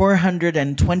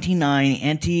 429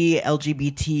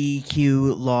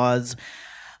 anti-LGBTQ laws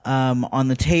on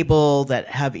the table that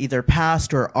have either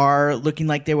passed or are looking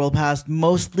like they will pass,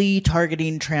 mostly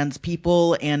targeting trans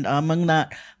people, and among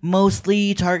that,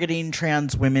 mostly targeting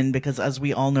trans women, because as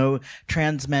we all know,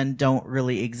 trans men don't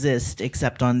really exist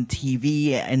except on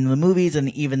TV in the movies, and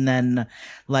even then,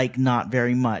 like, not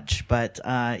very much. But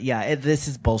this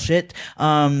is bullshit.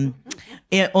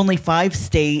 Only 5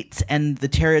 states and the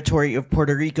territory of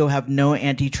Puerto Rico have no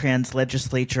anti-trans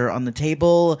legislature on the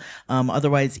table.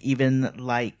 Otherwise, even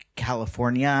like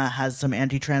California has some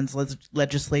anti-trans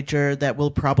legislature that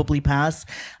will probably pass.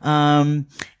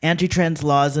 Anti-trans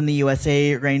laws in the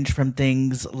USA range from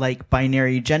things like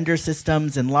binary gender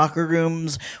systems in locker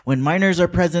rooms when minors are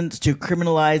present to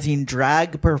criminalizing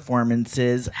drag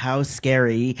performances. How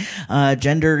scary.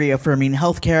 Gender reaffirming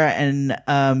healthcare and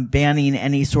banning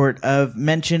any sort of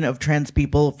mention of trans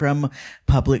people from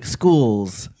public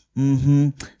schools.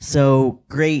 So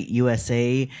great,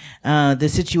 USA. The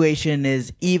situation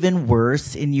is even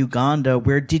worse in Uganda,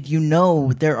 where, did you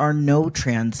know, there are no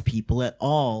trans people at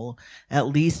all, at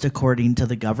least according to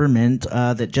the government,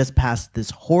 that just passed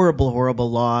this horrible, horrible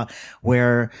law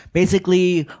where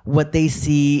basically what they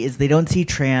see is they don't see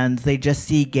trans, they just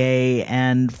see gay.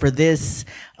 And for this,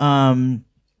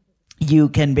 you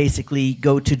can basically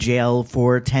go to jail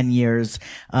for 10 years.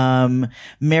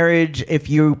 Marriage, if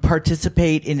you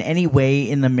participate in any way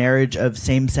in the marriage of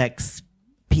same-sex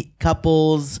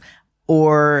couples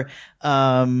or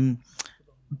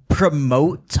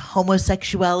promote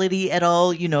homosexuality at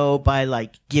all, you know, by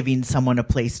like giving someone a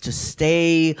place to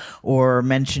stay or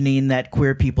mentioning that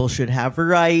queer people should have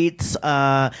rights.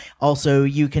 Also,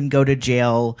 you can go to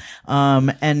jail.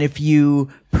 And if you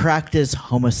practice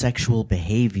homosexual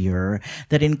behavior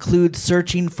that includes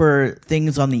searching for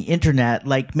things on the internet,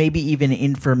 like maybe even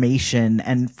information,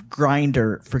 and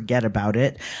Grindr, forget about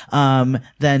it,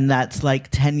 then that's like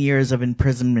 10 years of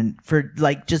imprisonment for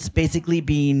like just basically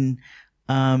being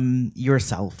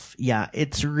yourself. Yeah,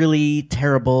 it's really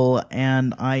terrible,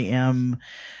 and I am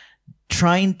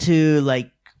trying to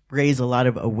like raise a lot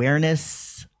of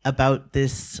awareness about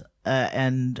this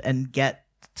and get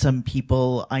some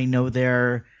people I know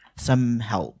there some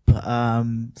help.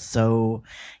 So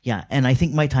yeah, and I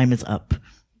think my time is up.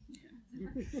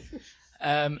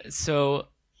 So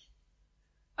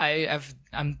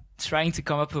I'm trying to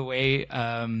come up with a way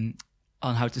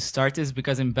on how to start this,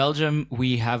 because in Belgium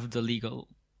we have the legal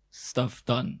stuff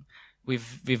done.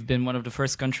 We've been one of the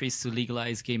first countries to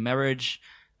legalize gay marriage.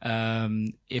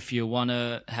 If you want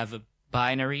to have a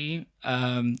binary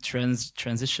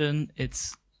transition,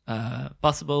 it's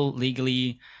possible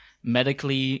legally.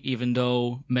 medically, even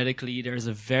though medically there's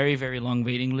a very, very long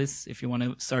waiting list. If you want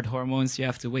to start hormones, you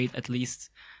have to wait at least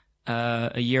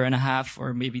a year and a half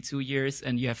or maybe 2 years,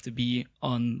 and you have to be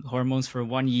on hormones for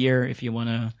 1 year if you want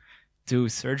to do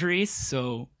surgeries.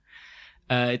 So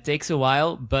it takes a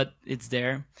while, but it's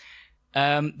there.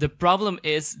 The problem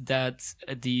is that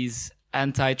these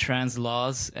anti-trans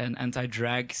laws and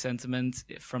anti-drag sentiment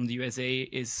from the USA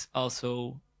is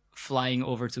also flying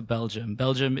over to Belgium.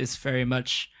 Belgium is very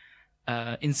much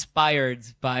inspired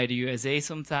by the USA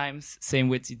sometimes. Same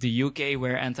with the UK,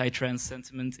 where anti-trans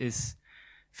sentiment is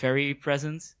very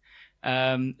present.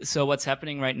 So what's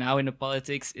happening right now in the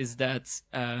politics is that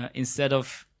instead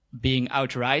of being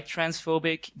outright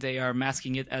transphobic, they are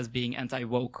masking it as being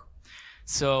anti-woke.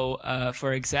 So,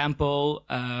 for example,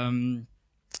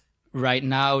 right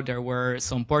now there were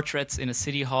some portraits in a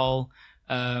city hall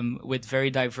with very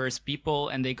diverse people,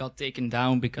 and they got taken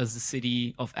down because the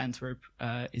city of Antwerp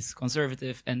is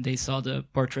conservative, and they saw the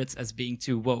portraits as being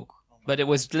too woke. But it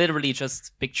was literally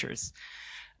just pictures.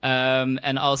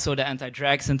 And also the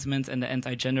anti-drag sentiment and the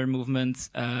anti-gender movement,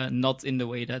 not in the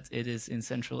way that it is in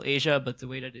Central Asia, but the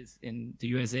way that it is in the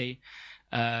USA,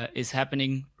 is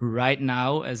happening right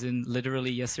now. As in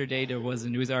literally yesterday, there was a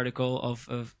news article of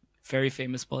a very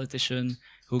famous politician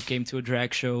who came to a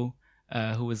drag show,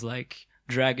 who was like,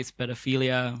 drag is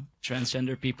pedophilia,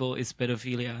 transgender people is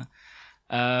pedophilia.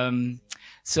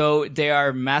 So they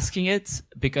are masking it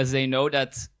because they know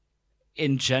that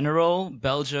in general,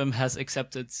 Belgium has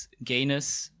accepted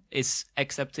gayness, is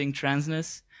accepting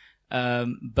transness,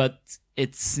 but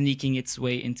it's sneaking its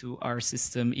way into our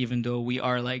system, even though we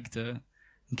are like the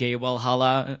gay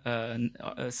Walhalla,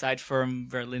 aside from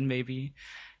Berlin, maybe.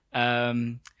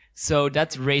 So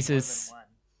that raises,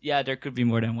 yeah, there could be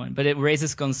more than one, but it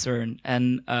raises concern.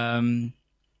 And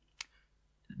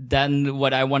then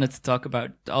what I wanted to talk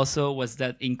about also was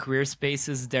that in queer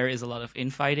spaces, there is a lot of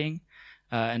infighting.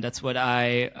 And that's what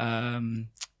I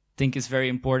think is very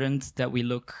important, that we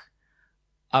look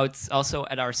out also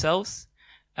at ourselves,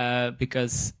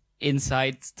 because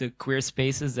inside the queer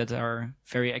spaces that are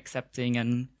very accepting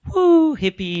and woo,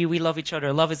 hippie, we love each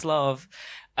other, love is love,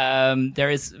 there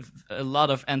is a lot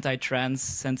of anti-trans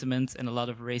sentiment and a lot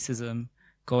of racism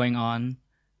going on.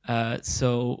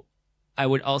 So I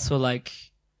would also like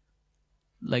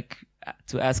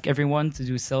to ask everyone to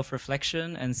do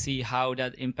self-reflection and see how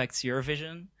that impacts your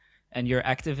vision and your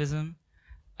activism.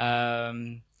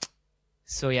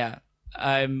 So yeah,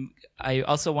 I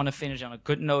also want to finish on a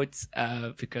good note,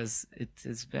 because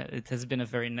it has been a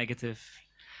very negative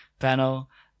panel.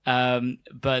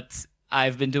 But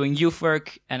I've been doing youth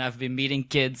work and I've been meeting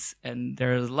kids, and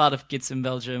there are a lot of kids in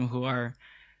Belgium who are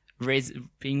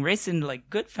being raised in like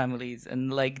good families,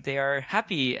 and like they are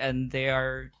happy and they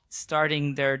are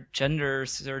starting their gender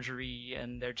surgery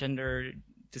and their gender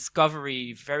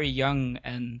discovery very young,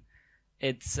 and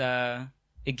it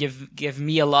gave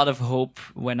me a lot of hope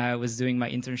when I was doing my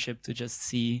internship to just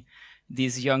see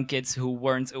these young kids who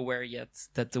weren't aware yet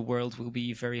that the world will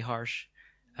be very harsh,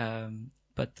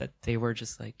 but that they were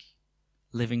just like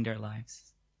living their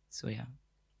lives. So yeah,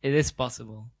 it is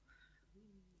possible.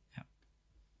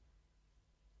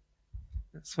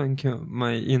 Thank you.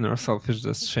 My inner self is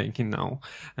just shaking now,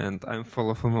 and I'm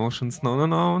full of emotions.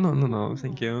 No.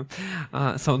 Thank you.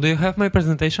 So, do you have my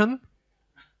presentation?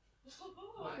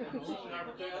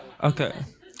 Okay.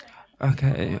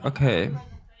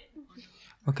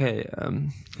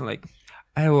 Like,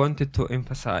 I wanted to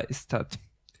emphasize that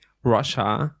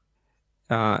Russia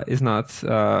is not.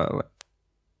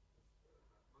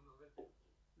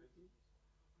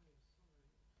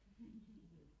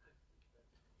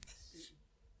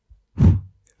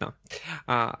 No.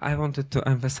 I wanted to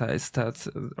emphasize that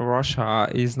Russia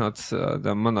is not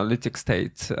the monolithic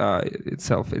state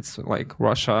itself. It's like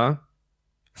Russia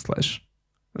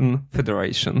 /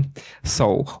 federation.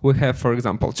 So we have, for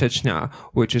example, Chechnya,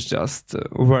 which is just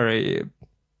a very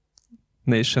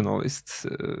nationalist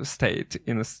state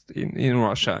in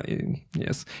Russia.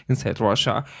 Inside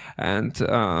Russia, and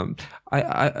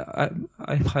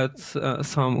I've had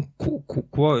some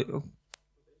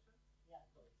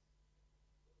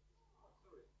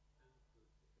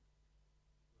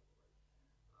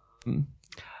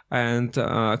and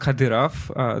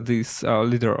Kadyrov, this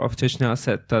leader of Chechnya,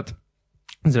 said that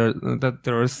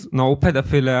there is no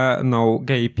pedophilia, no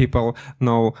gay people,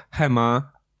 no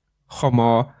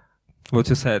homo, what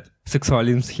you said,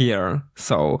 sexualism's here,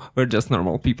 so we're just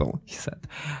normal people, he said.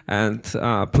 And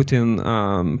Putin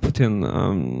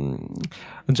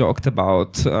joked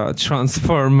about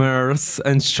transformers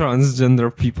and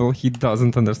transgender people. He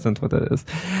doesn't understand what it is.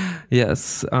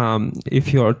 Yes,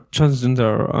 if you're a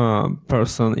transgender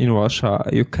person in Russia,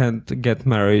 you can't get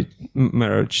married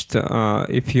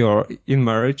if you're in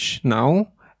marriage now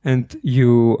and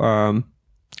you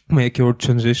make your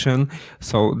transition,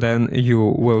 so then you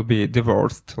will be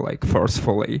divorced like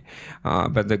forcefully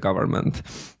by the government.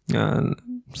 And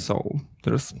so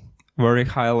there's very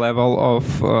high level of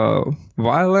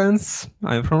violence.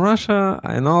 I'm from Russia,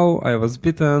 I know, I was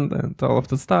beaten and all of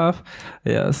the stuff.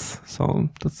 Yes, so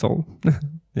that's all.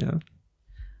 Yeah.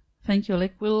 Thank you.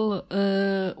 Like we'll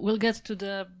get to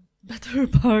the better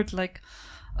part. Like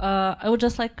I would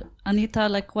just like Anita,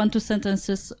 like 1-2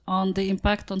 sentences on the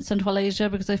impact on Central Asia,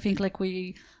 because I think like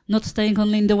we not staying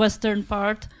only in the western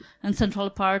part and central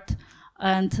part,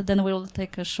 and then we'll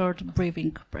take a short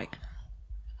breathing break.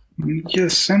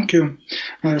 Yes, thank you.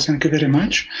 Thank you very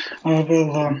much.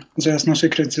 There's no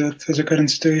secret that the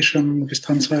current situation with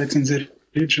trans rights in the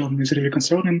region is really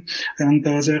concerning, and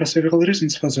there are several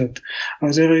reasons for that.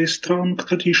 There is strong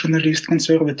traditionalist,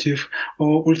 conservative,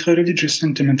 or ultra-religious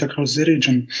sentiment across the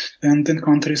region, and in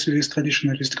countries with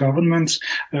traditionalist governments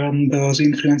and the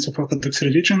influence of Orthodox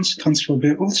religions,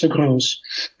 transphobia also grows.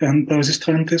 And this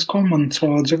trend is common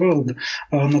throughout the world,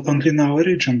 not only in our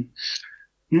region.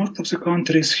 Most of the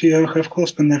countries here have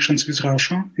close connections with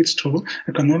Russia, it's true,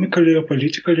 economically or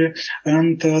politically,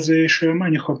 and they share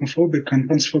many homophobic and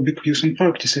transphobic views and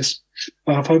practices.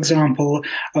 For example,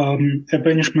 a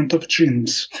banishment of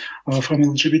genes from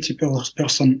LGBT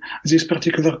person. This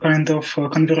particular kind of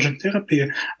conversion therapy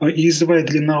is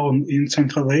widely known in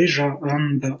Central Asia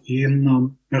and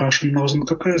in Russian Northern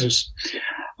Caucasus.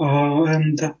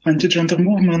 And anti-gender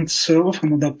movements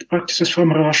often adopt practices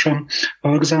from Russia,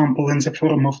 for example, in the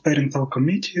form of parental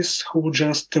committees who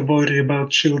just worry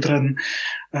about children.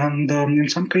 And in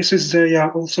some cases, they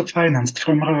are also financed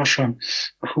from Russia,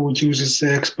 who uses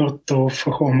the export of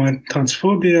homo and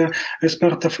transphobia as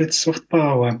part of its soft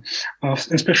power,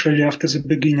 especially after the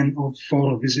beginning of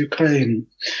war with Ukraine.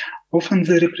 Often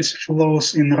the repressive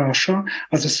laws in Russia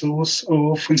are the source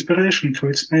of inspiration for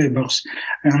its neighbors,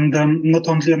 and not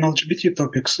only on LGBT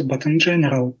topics, but in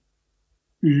general.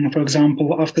 For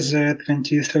example, after the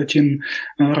 2013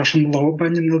 Russian law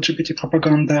banning LGBT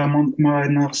propaganda among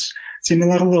minors,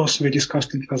 similar laws were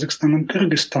discussed in Kazakhstan and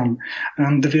Kyrgyzstan,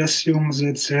 and we assume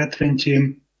that the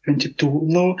 2022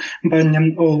 law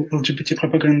banning all LGBT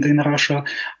propaganda in Russia,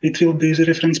 it will be the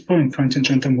reference point for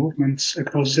anti-gender movements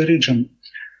across the region.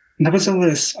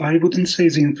 Nevertheless, I wouldn't say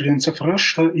the influence of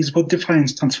Russia is what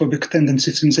defines transphobic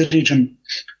tendencies in the region.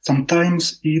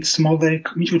 Sometimes it's more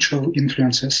like mutual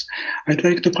influences. I'd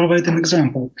like to provide an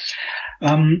example.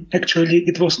 Actually,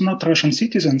 it was not Russian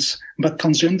citizens, but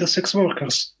transgender sex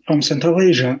workers from Central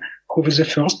Asia who were the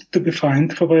first to be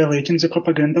fined for violating the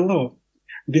propaganda law.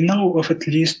 We know of at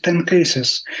least 10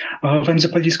 cases when the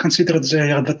police considered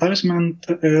their advertisement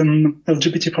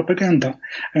LGBT propaganda,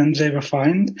 and they were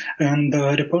fined and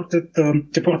deported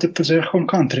to their home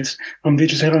countries from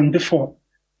which they ran before.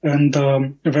 And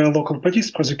where local police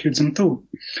prosecute them too.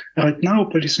 Right now,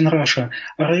 police in Russia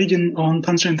are raiding on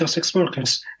transgender sex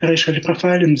workers, racially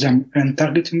profiling them and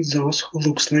targeting those who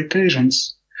look like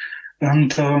Asians.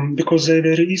 And because they're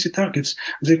very easy targets,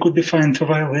 they could be fined for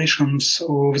violations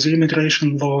of the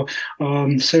immigration law,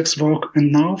 sex work,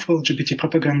 and now for LGBT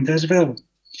propaganda as well.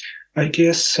 I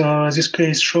guess this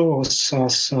case shows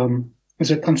us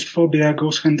that transphobia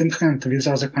goes hand in hand with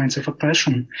other kinds of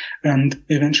oppression and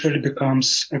eventually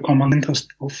becomes a common interest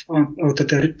of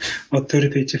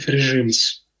authoritative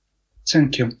regimes.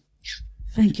 Thank you.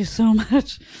 Thank you so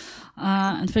much.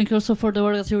 And thank you also for the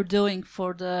work that you're doing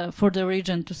for the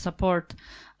region to support.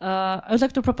 I would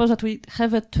like to propose that we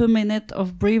have a 2-minute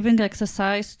of breathing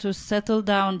exercise to settle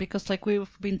down, because like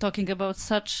we've been talking about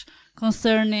such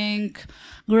concerning,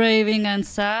 grieving and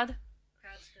sad.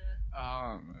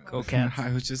 Go Cat.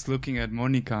 I was just looking at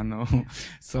Monica, no?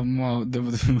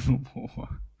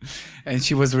 And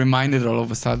she was reminded all of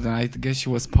a sudden, I guess she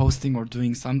was posting or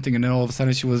doing something, and then all of a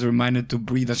sudden she was reminded to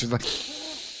breathe, and she was like...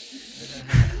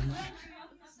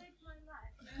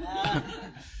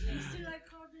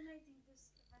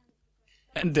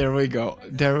 And there we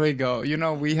go. You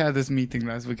know, we had this meeting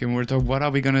last week and we were talking, what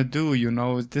are we going to do? You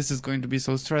know, this is going to be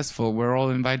so stressful. We're all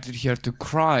invited here to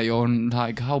cry on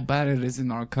like how bad it is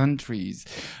in our countries.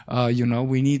 You know,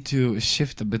 we need to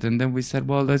shift a bit. And then we said,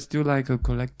 well, let's do like a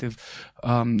collective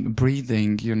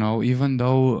breathing, you know, even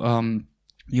though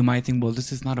you might think, well,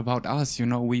 this is not about us, you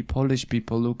know, we Polish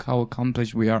people, look how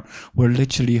accomplished we are. We're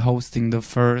literally hosting the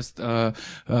first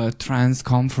trans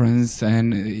conference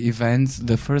and events,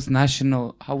 the first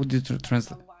national, how would you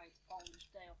translate?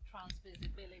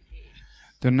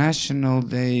 The National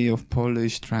Day of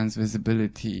Polish Trans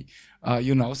Visibility.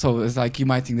 You know, so it's like you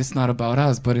might think this is not about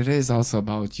us, but it is also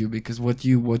about you, because what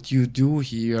you do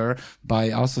here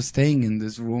by also staying in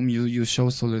this room, you show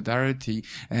solidarity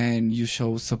and you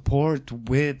show support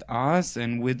with us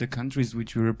and with the countries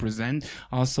which we represent,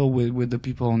 also with the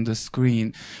people on the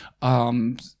screen.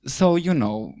 So, you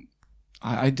know,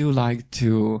 I do like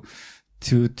to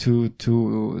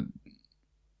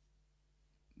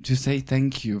say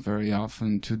thank you very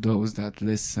often to those that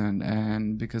listen,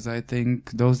 and because I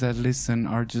think those that listen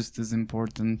are just as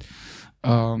important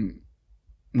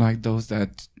like those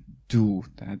that do,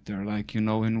 that they're like, you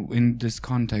know, in this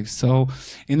context. So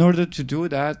in order to do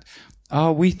that,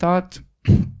 we thought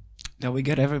that we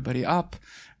get everybody up.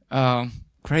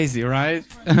 Crazy, right?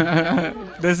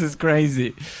 This is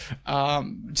crazy.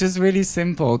 Just really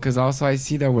simple, because also I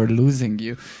see that we're losing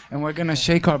you, and we're gonna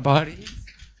shake our bodies.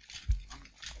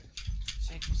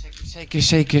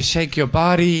 Shake your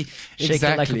body. Shake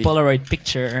Exactly. it like a Polaroid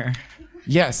picture.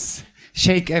 Yes.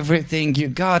 Shake everything you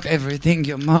got, everything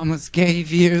your mamas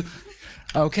gave you.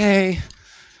 Okay.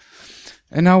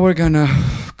 And now we're gonna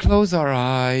close our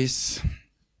eyes.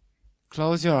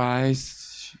 Close your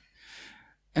eyes.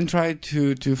 And try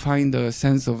to find a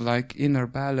sense of like inner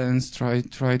balance. Try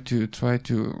to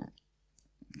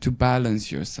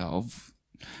balance yourself.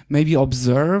 Maybe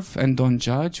observe and don't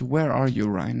judge. Where are you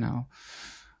right now?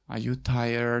 Are you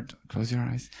tired? Close your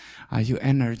eyes. Are you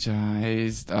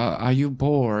energized? Are you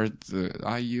bored?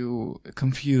 Are you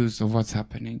confused of what's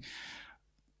happening?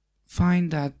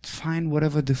 Find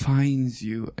whatever defines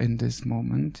you in this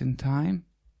moment in time.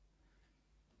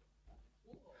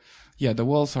 Yeah, the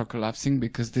walls are collapsing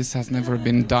because this has never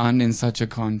been done in such a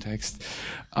context.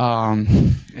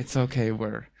 It's okay,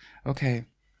 okay.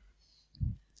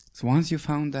 So once you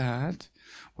found that,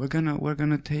 we're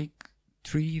gonna take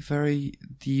 3 very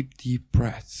deep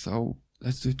breaths. So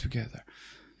let's do it together.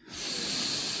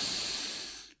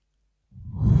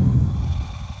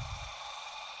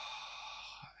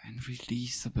 And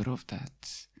release a bit of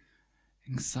that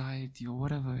anxiety or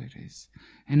whatever it is.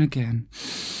 And again.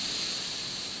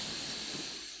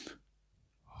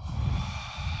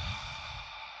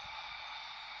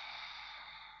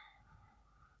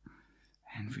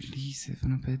 And release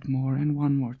even a bit more, and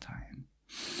one more time.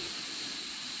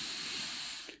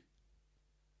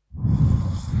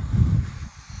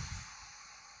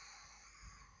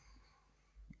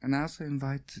 And I also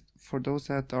invite for those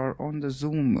that are on the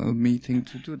Zoom meeting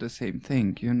to do the same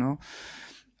thing, you know.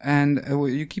 And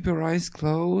you keep your eyes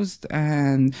closed,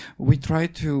 and we try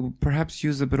to perhaps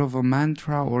use a bit of a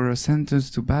mantra or a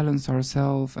sentence to balance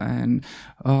ourselves. And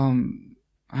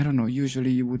I don't know,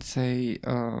 usually you would say,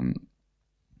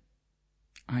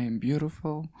 I am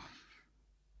beautiful.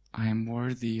 I am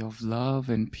worthy of love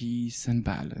and peace and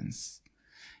balance.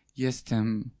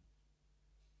 Jestem.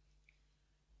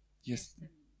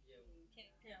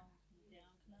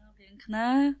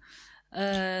 Piękne.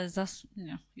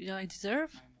 I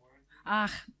deserve?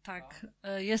 Ach, tak.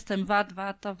 Jestem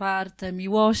warte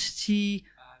miłości,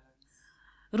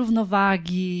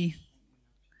 równowagi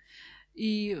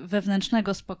i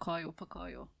wewnętrznego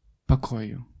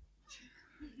pokoju.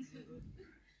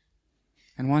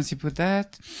 And once you put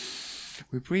that,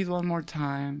 we breathe one more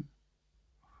time.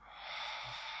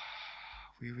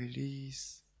 We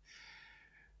release.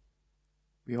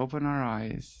 We open our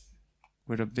eyes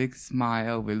with a big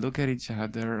smile. We look at each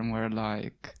other and we're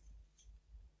like,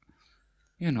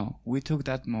 you know, we took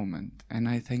that moment. And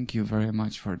I thank you very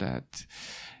much for that.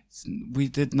 We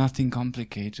did nothing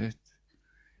complicated.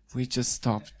 We just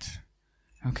stopped.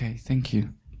 Okay, thank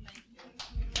you.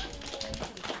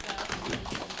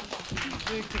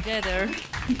 We're together.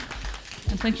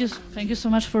 And thank you so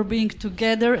much for being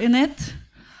together in it.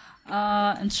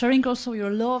 And sharing also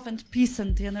your love and peace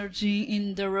and the energy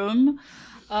in the room.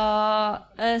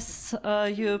 As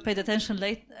you paid attention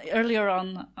earlier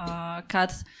on,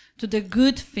 Kat, to the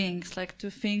good things, like to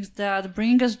things that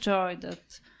bring us joy,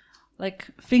 that like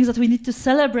things that we need to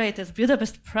celebrate as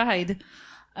Budapest Pride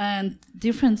and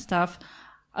different stuff.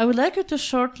 I would like you to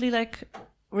shortly, like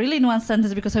really in one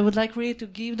sentence, because I would like really to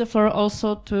give the floor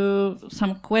also to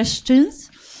some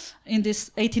questions in this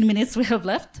 18 minutes we have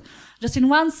left. Just in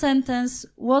one sentence,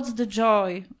 what's the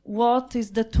joy? What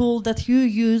is the tool that you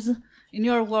use in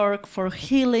your work for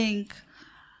healing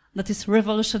that is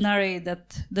revolutionary,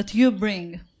 that you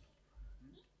bring?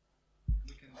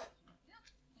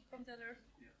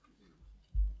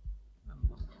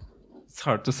 It's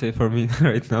hard to say for me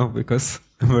right now because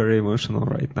I'm very emotional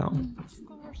right now. Of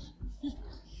course.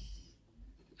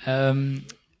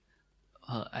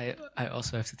 Well, I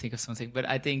also have to think of something, but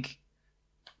I think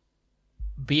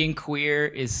being queer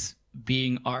is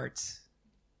being art,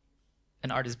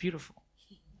 and art is beautiful.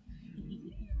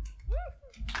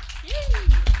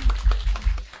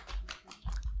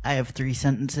 I have 3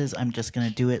 sentences. I'm just going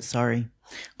to do it. Sorry.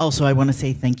 Also, I want to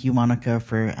say thank you, Monica,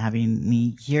 for having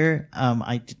me here.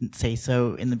 I didn't say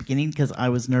so in the beginning because I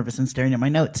was nervous and staring at my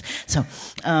notes. So,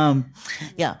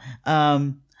 yeah.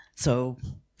 So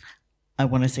I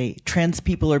want to say trans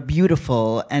people are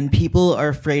beautiful and people are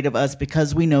afraid of us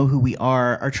because we know who we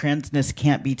are. Our transness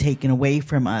can't be taken away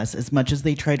from us. As much as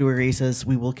they try to erase us,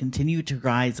 we will continue to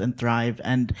rise and thrive.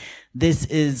 And this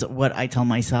is what I tell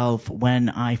myself when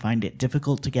I find it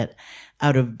difficult to get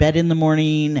out of bed in the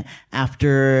morning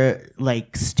after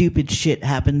like stupid shit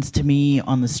happens to me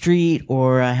on the street,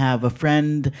 or I have a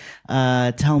friend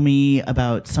tell me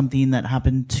about something that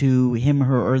happened to him,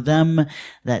 her, or them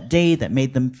that day that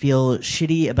made them feel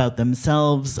shitty about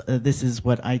themselves. This is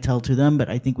what I tell to them, but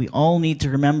I think we all need to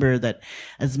remember that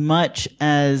as much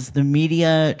as the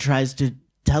media tries to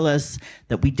tell us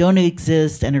that we don't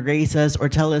exist and erase us, or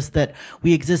tell us that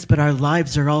we exist but our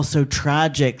lives are also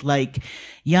tragic, like,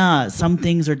 yeah, some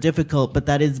things are difficult, but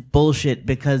that is bullshit,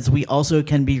 because we also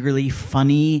can be really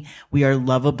funny, we are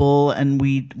lovable, and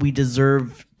we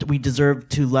deserve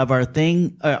to love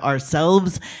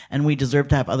ourselves, and we deserve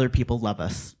to have other people love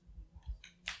us.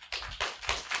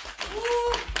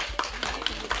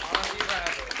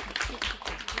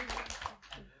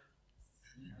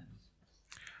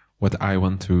 What I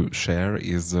want to share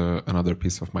is another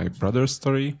piece of my brother's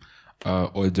story.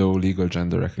 Although legal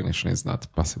gender recognition is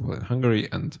not possible in Hungary,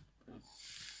 and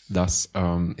thus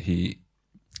he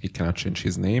cannot change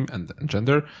his name and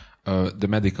gender, the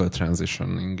medical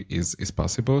transitioning is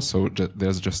possible. So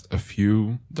there's just a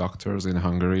few doctors in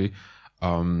Hungary.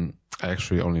 I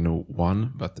actually only know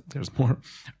one, but there's more.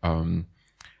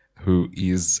 Who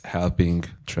is helping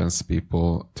trans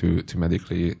people to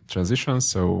medically transition.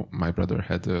 So my brother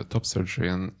had a top surgery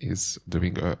and is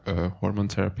doing a hormone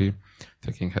therapy,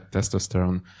 taking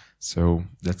testosterone. So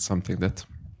that's something that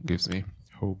gives me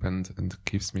hope and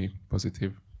keeps me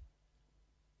positive.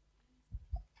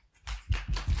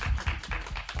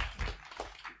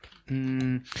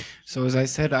 So as I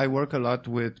said, I work a lot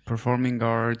with performing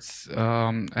arts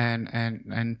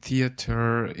and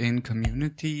theater in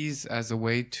communities as a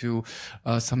way to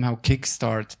somehow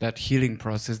kickstart that healing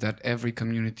process that every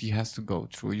community has to go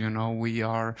through. You know, we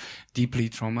are deeply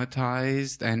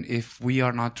traumatized, and if we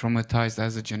are not traumatized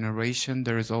as a generation,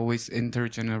 there is always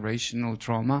intergenerational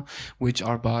trauma, which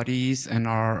our bodies and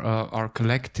our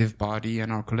collective body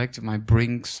and our collective mind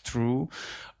brings through.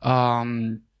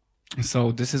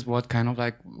 So this is what kind of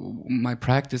like my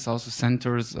practice also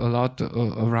centers a lot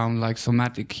around like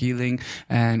somatic healing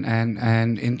and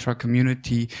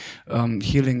intra-community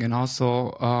healing, and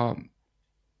also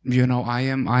you know, I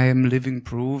am living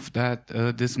proof that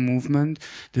this movement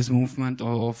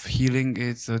of healing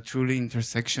is a truly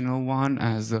intersectional one.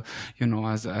 As a, you know,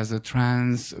 as a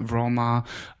trans Roma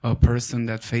person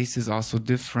that faces also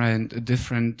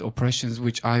different oppressions,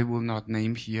 which I will not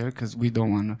name here because we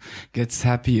don't want to get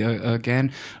sappy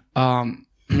again.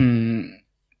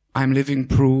 I'm living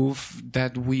proof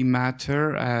that we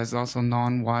matter as also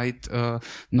non-white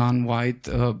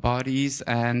bodies,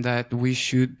 and that we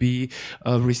should be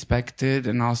respected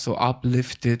and also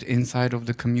uplifted inside of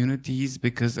the communities,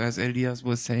 because as Elias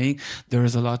was saying, there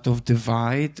is a lot of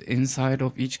divide inside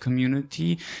of each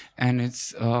community, and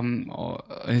it's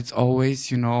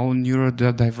always, you know,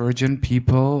 neurodivergent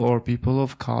people or people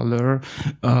of color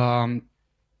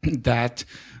that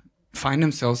find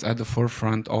themselves at the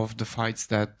forefront of the fights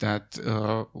that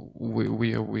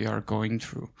we are going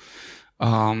through.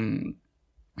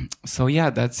 So yeah,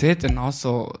 that's it. And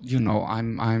also, you know,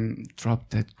 I'm drop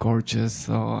dead gorgeous,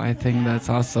 so I think that's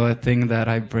also a thing that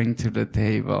I bring to the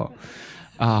table.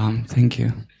 Thank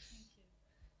you.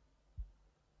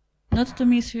 Not to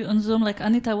miss you on Zoom, like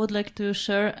Anita would like to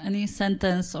share any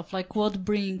sentence of like what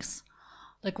brings,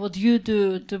 like what you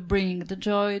do to bring the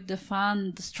joy, the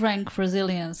fun, the strength,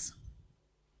 resilience.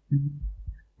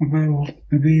 Well,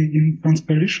 we in Trans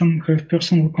Coalition have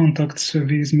personal contacts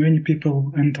with many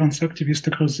people and trans activists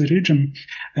across the region,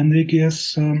 and I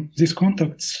guess these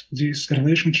contacts, these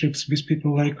relationships with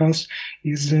people like us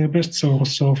is the best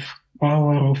source of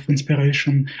power, of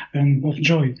inspiration, and of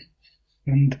joy.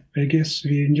 And I guess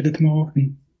we need it more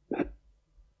often.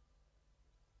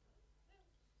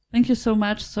 Thank you so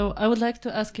much. So I would like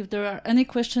to ask if there are any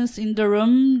questions in the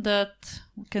room that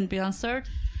can be answered.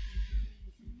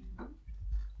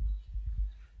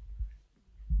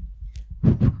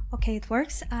 Okay, it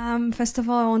works. First of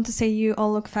all, I want to say you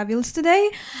all look fabulous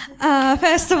today.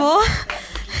 First of all.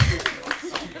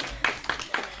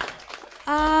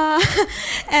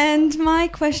 And my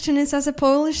question is, as a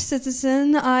Polish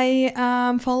citizen, I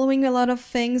am following a lot of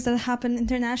things that happen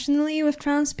internationally with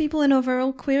trans people and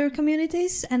overall queer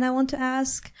communities. And I want to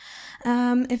ask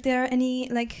if there are any,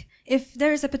 like, if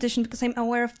there is a petition, because I'm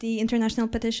aware of the international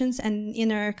petitions and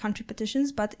inner country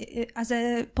petitions, but as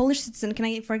a Polish citizen, can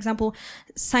I, for example,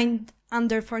 sign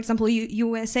under, for example,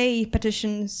 USA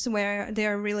petitions where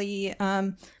there are really,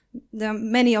 there are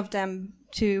many of them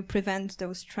to prevent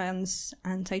those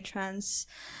anti-trans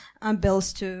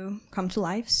bills to come to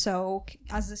life. So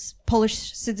as a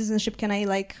Polish citizenship, can I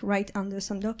like write under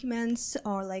some documents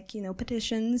or like, you know,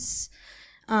 petitions?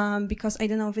 Because I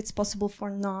don't know if it's possible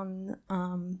for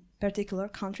particular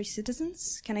country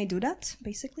citizens. Can I do that,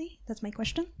 basically? That's my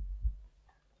question.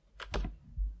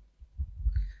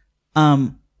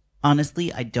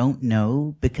 Honestly, I don't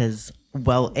know because,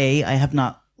 well, I have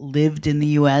not lived in the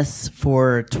US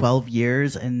for 12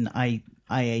 years and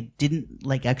I didn't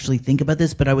like actually think about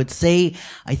this, but I would say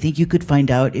I think you could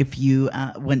find out if you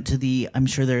went to I'm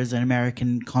sure there's an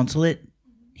American consulate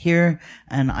here,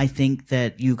 and I think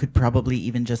that you could probably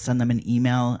even just send them an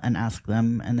email and ask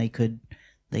them, and they could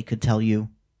tell you.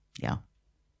 Yeah.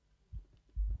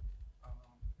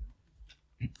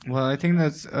 Well, I think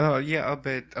that's a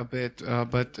bit.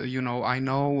 But you know, I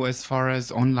know as far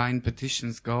as online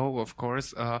petitions go, of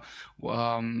course,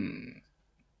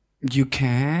 you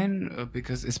can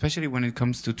because especially when it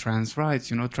comes to trans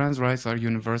rights, you know, trans rights are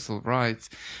universal rights,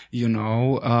 you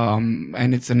know,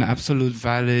 and it's an absolute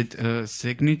valid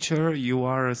signature. You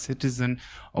are a citizen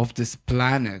of this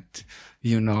planet,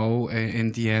 you know.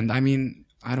 In the end, I mean,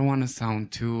 I don't want to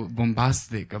sound too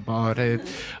bombastic about it,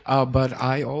 but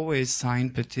I always sign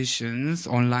petitions,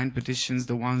 online petitions,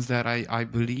 the ones that I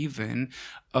believe in,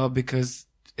 because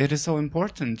it is so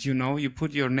important, you know. You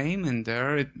put your name in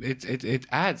there, it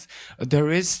adds. There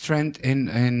is strength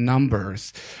in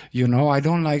numbers, you know. I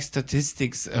don't like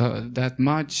statistics that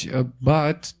much,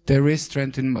 but there is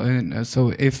strength in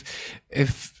so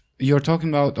if you're talking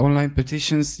about online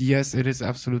petitions, yes, it is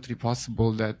absolutely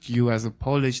possible that you as a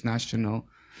Polish national,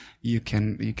 you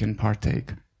can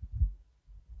partake.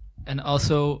 And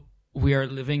also, we are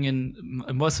living in,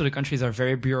 most of the countries are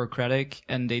very bureaucratic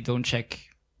and they don't check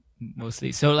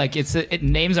mostly. So like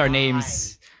names are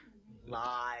names.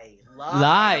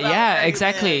 Lie. Yeah,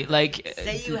 exactly. Like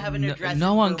say you have an address.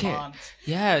 No one cares.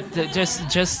 Yeah,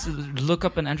 just look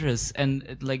up an address,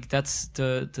 and like that's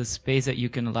the space that you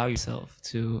can allow yourself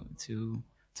to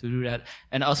do that.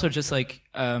 And also just like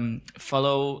try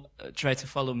to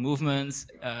follow movements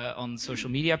on social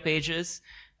media pages.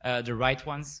 The right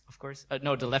ones, of course.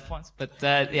 No, the left ones. But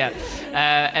yeah.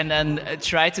 And then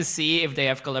try to see if they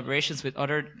have collaborations with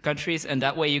other countries. And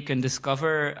that way you can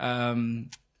discover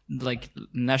like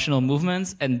national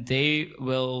movements. And they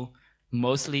will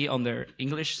mostly on their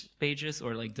English pages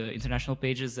or like the international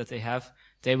pages that they have,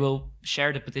 they will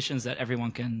share the petitions that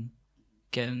everyone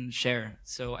can share.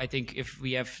 So I think if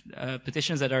we have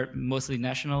petitions that are mostly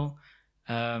national,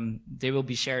 they will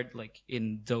be shared like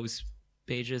in those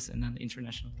pages and then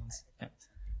international ones. Yeah.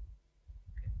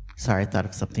 Sorry, I thought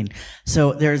of something.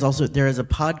 So there is a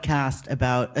podcast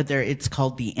about it's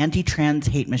called The Anti-Trans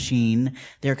Hate Machine.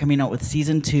 They're coming out with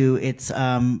season 2. It's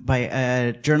by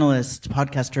a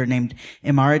podcaster named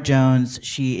Imara Jones.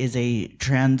 She is a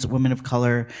trans woman of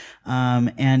color.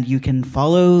 And you can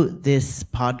follow this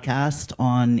podcast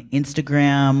on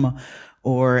Instagram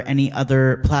or any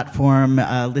other platform.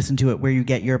 Listen to it where you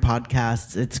get your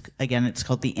podcasts. It's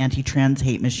called The Anti-Trans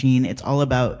Hate Machine. It's all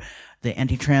about the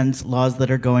anti-trans laws that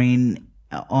are going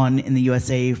on in the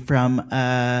USA from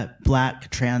a Black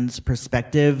trans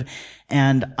perspective.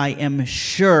 And I am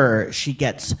sure she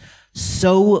gets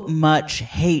so much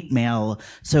hate mail.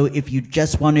 So if you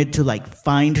just wanted to like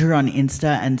find her on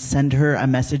Insta and send her a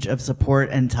message of support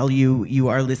and tell you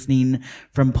are listening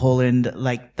from Poland,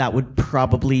 like that would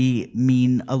probably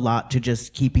mean a lot to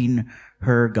just keeping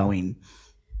her going.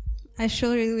 I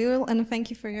surely will, and thank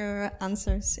you for your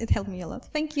answers. It helped me a lot.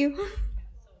 Thank you. So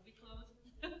we close.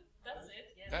 That's it.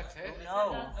 Yes. That's it.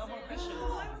 No more questions.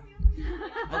 Oh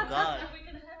God. We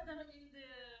can have them in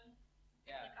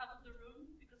the out of the room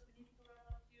because we need to run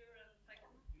up here and like.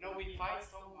 You know, we fight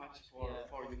so much for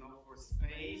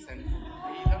space and for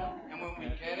freedom, and when we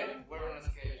get it, we're on a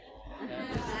schedule.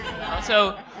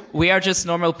 Also, we are just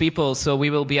normal people, so we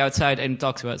will be outside and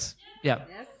talk to us. Yeah.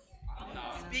 Yes.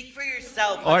 Speak for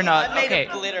yourself. Or not. I'm made Okay.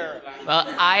 of glitter. Well,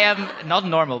 I am not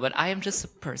normal, but I am just a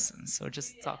person, so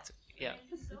just talk to me. Yeah.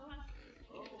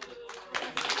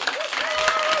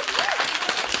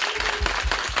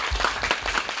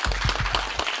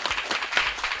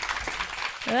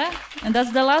 Yeah, and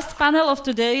that's the last panel of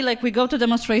today. Like, we go to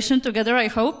demonstration together, I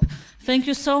hope. Thank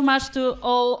you so much to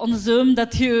all on Zoom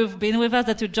that you've been with us,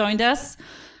 that you joined us.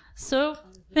 So,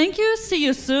 thank you. See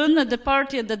you soon at the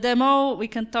party, at the demo. We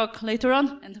can talk later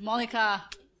on. And Monica.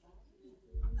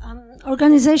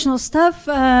 Organizational stuff.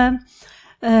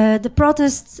 The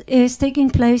protest is taking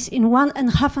place in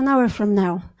 1.5 hours from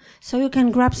now. So you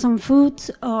can grab some food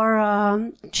or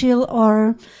chill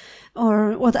or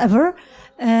whatever.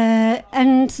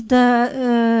 And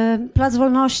the Plac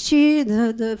Wolności,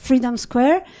 the Freedom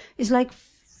Square, is like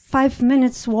 5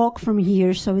 minutes walk from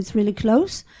here, so it's really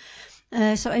close.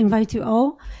 So I invite you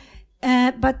all.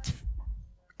 But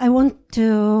I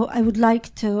would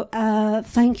like to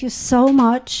thank you so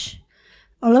much,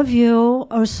 all of you,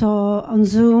 also on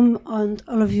Zoom, and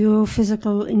all of you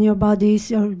physical in your bodies,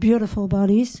 your beautiful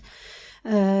bodies,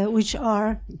 which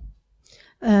are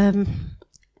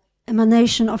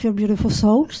emanation of your beautiful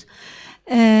souls,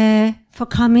 for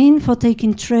coming, for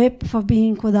taking trip, for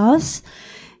being with us,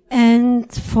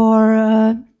 and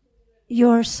for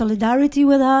your solidarity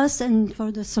with us, and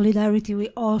for the solidarity we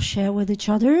all share with each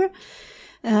other.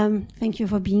 Thank you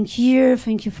for being here.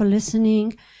 Thank you for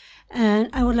listening. And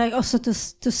I would like also to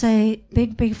say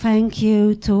big thank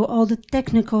you to all the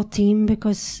technical team,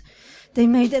 because they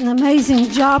made an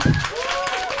amazing job.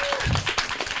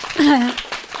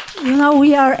 You know,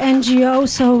 we are NGO,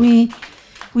 so we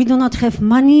do not have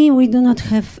money, we do not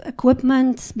have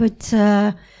equipment, but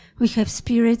we have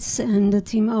spirits, and the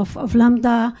team of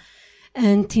Lambda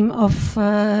and team of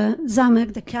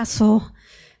Zamek, the castle.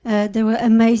 They were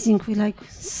amazing.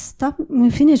 We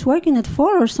finished working at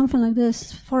 4 or something like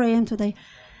this, 4 a.m. today.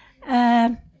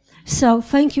 So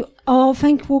thank you all.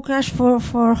 Thank Łukasz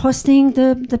for hosting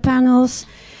the panels.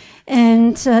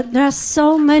 And there are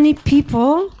so many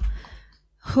people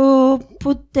who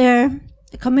put their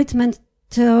commitment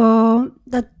to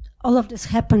that all of this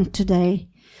happened today.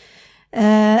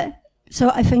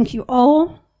 So I thank you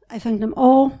all. I thank them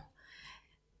all.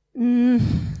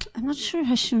 I'm not sure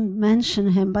I should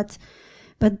mention him, but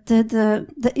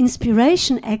the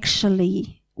inspiration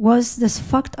actually was this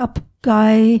fucked up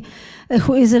guy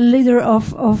who is a leader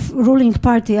of ruling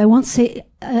party. I won't say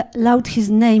loud his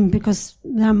name because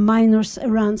there are minors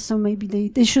around, so maybe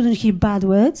they shouldn't hear bad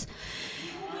words.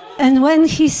 And when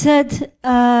he said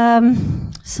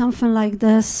something like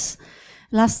this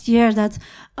last year, that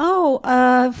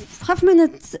half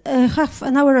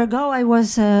an hour ago I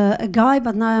was a guy,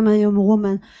 but now I'm a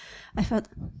woman, I thought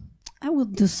I will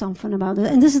do something about it,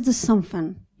 and this is the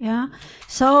something. Yeah,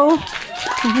 so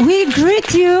we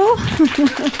greet you.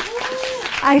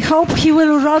 I hope he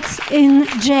will rot in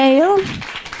jail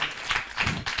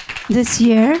this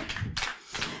year.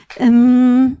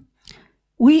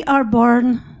 We are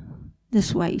born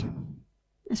this way,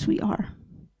 as we are,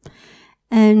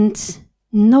 and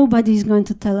nobody is going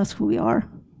to tell us who we are.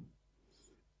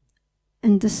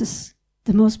 And this is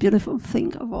the most beautiful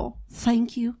thing of all.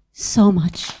 Thank you so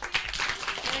much.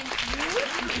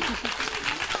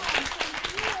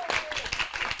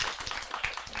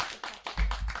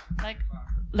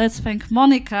 Let's thank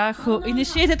Monica, who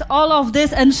initiated all of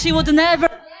this, and she would never...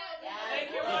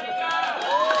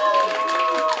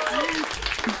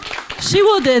 She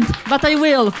wouldn't, but I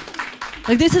will.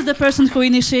 This is the person who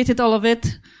initiated all of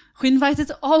it, who invited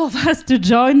all of us to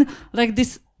join,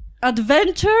 this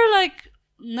adventure,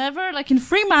 never, in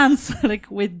 3 months,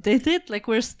 we did it,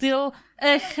 we're still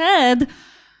ahead.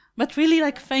 But really,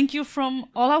 thank you from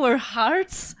all our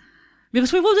hearts,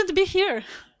 because we wouldn't be here.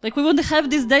 We wouldn't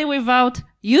have this day without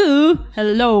you.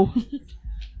 Hello.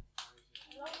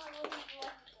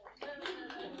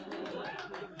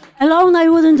 Alone, I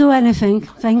wouldn't do anything.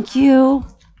 Thank you.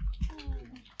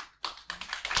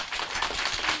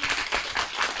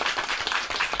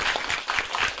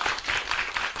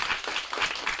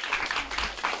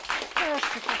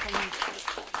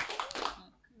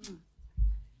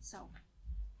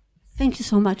 Thank you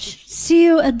so much. See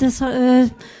you at the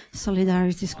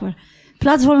Solidarity Square.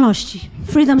 Plac Wolności,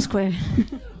 Freedom Square.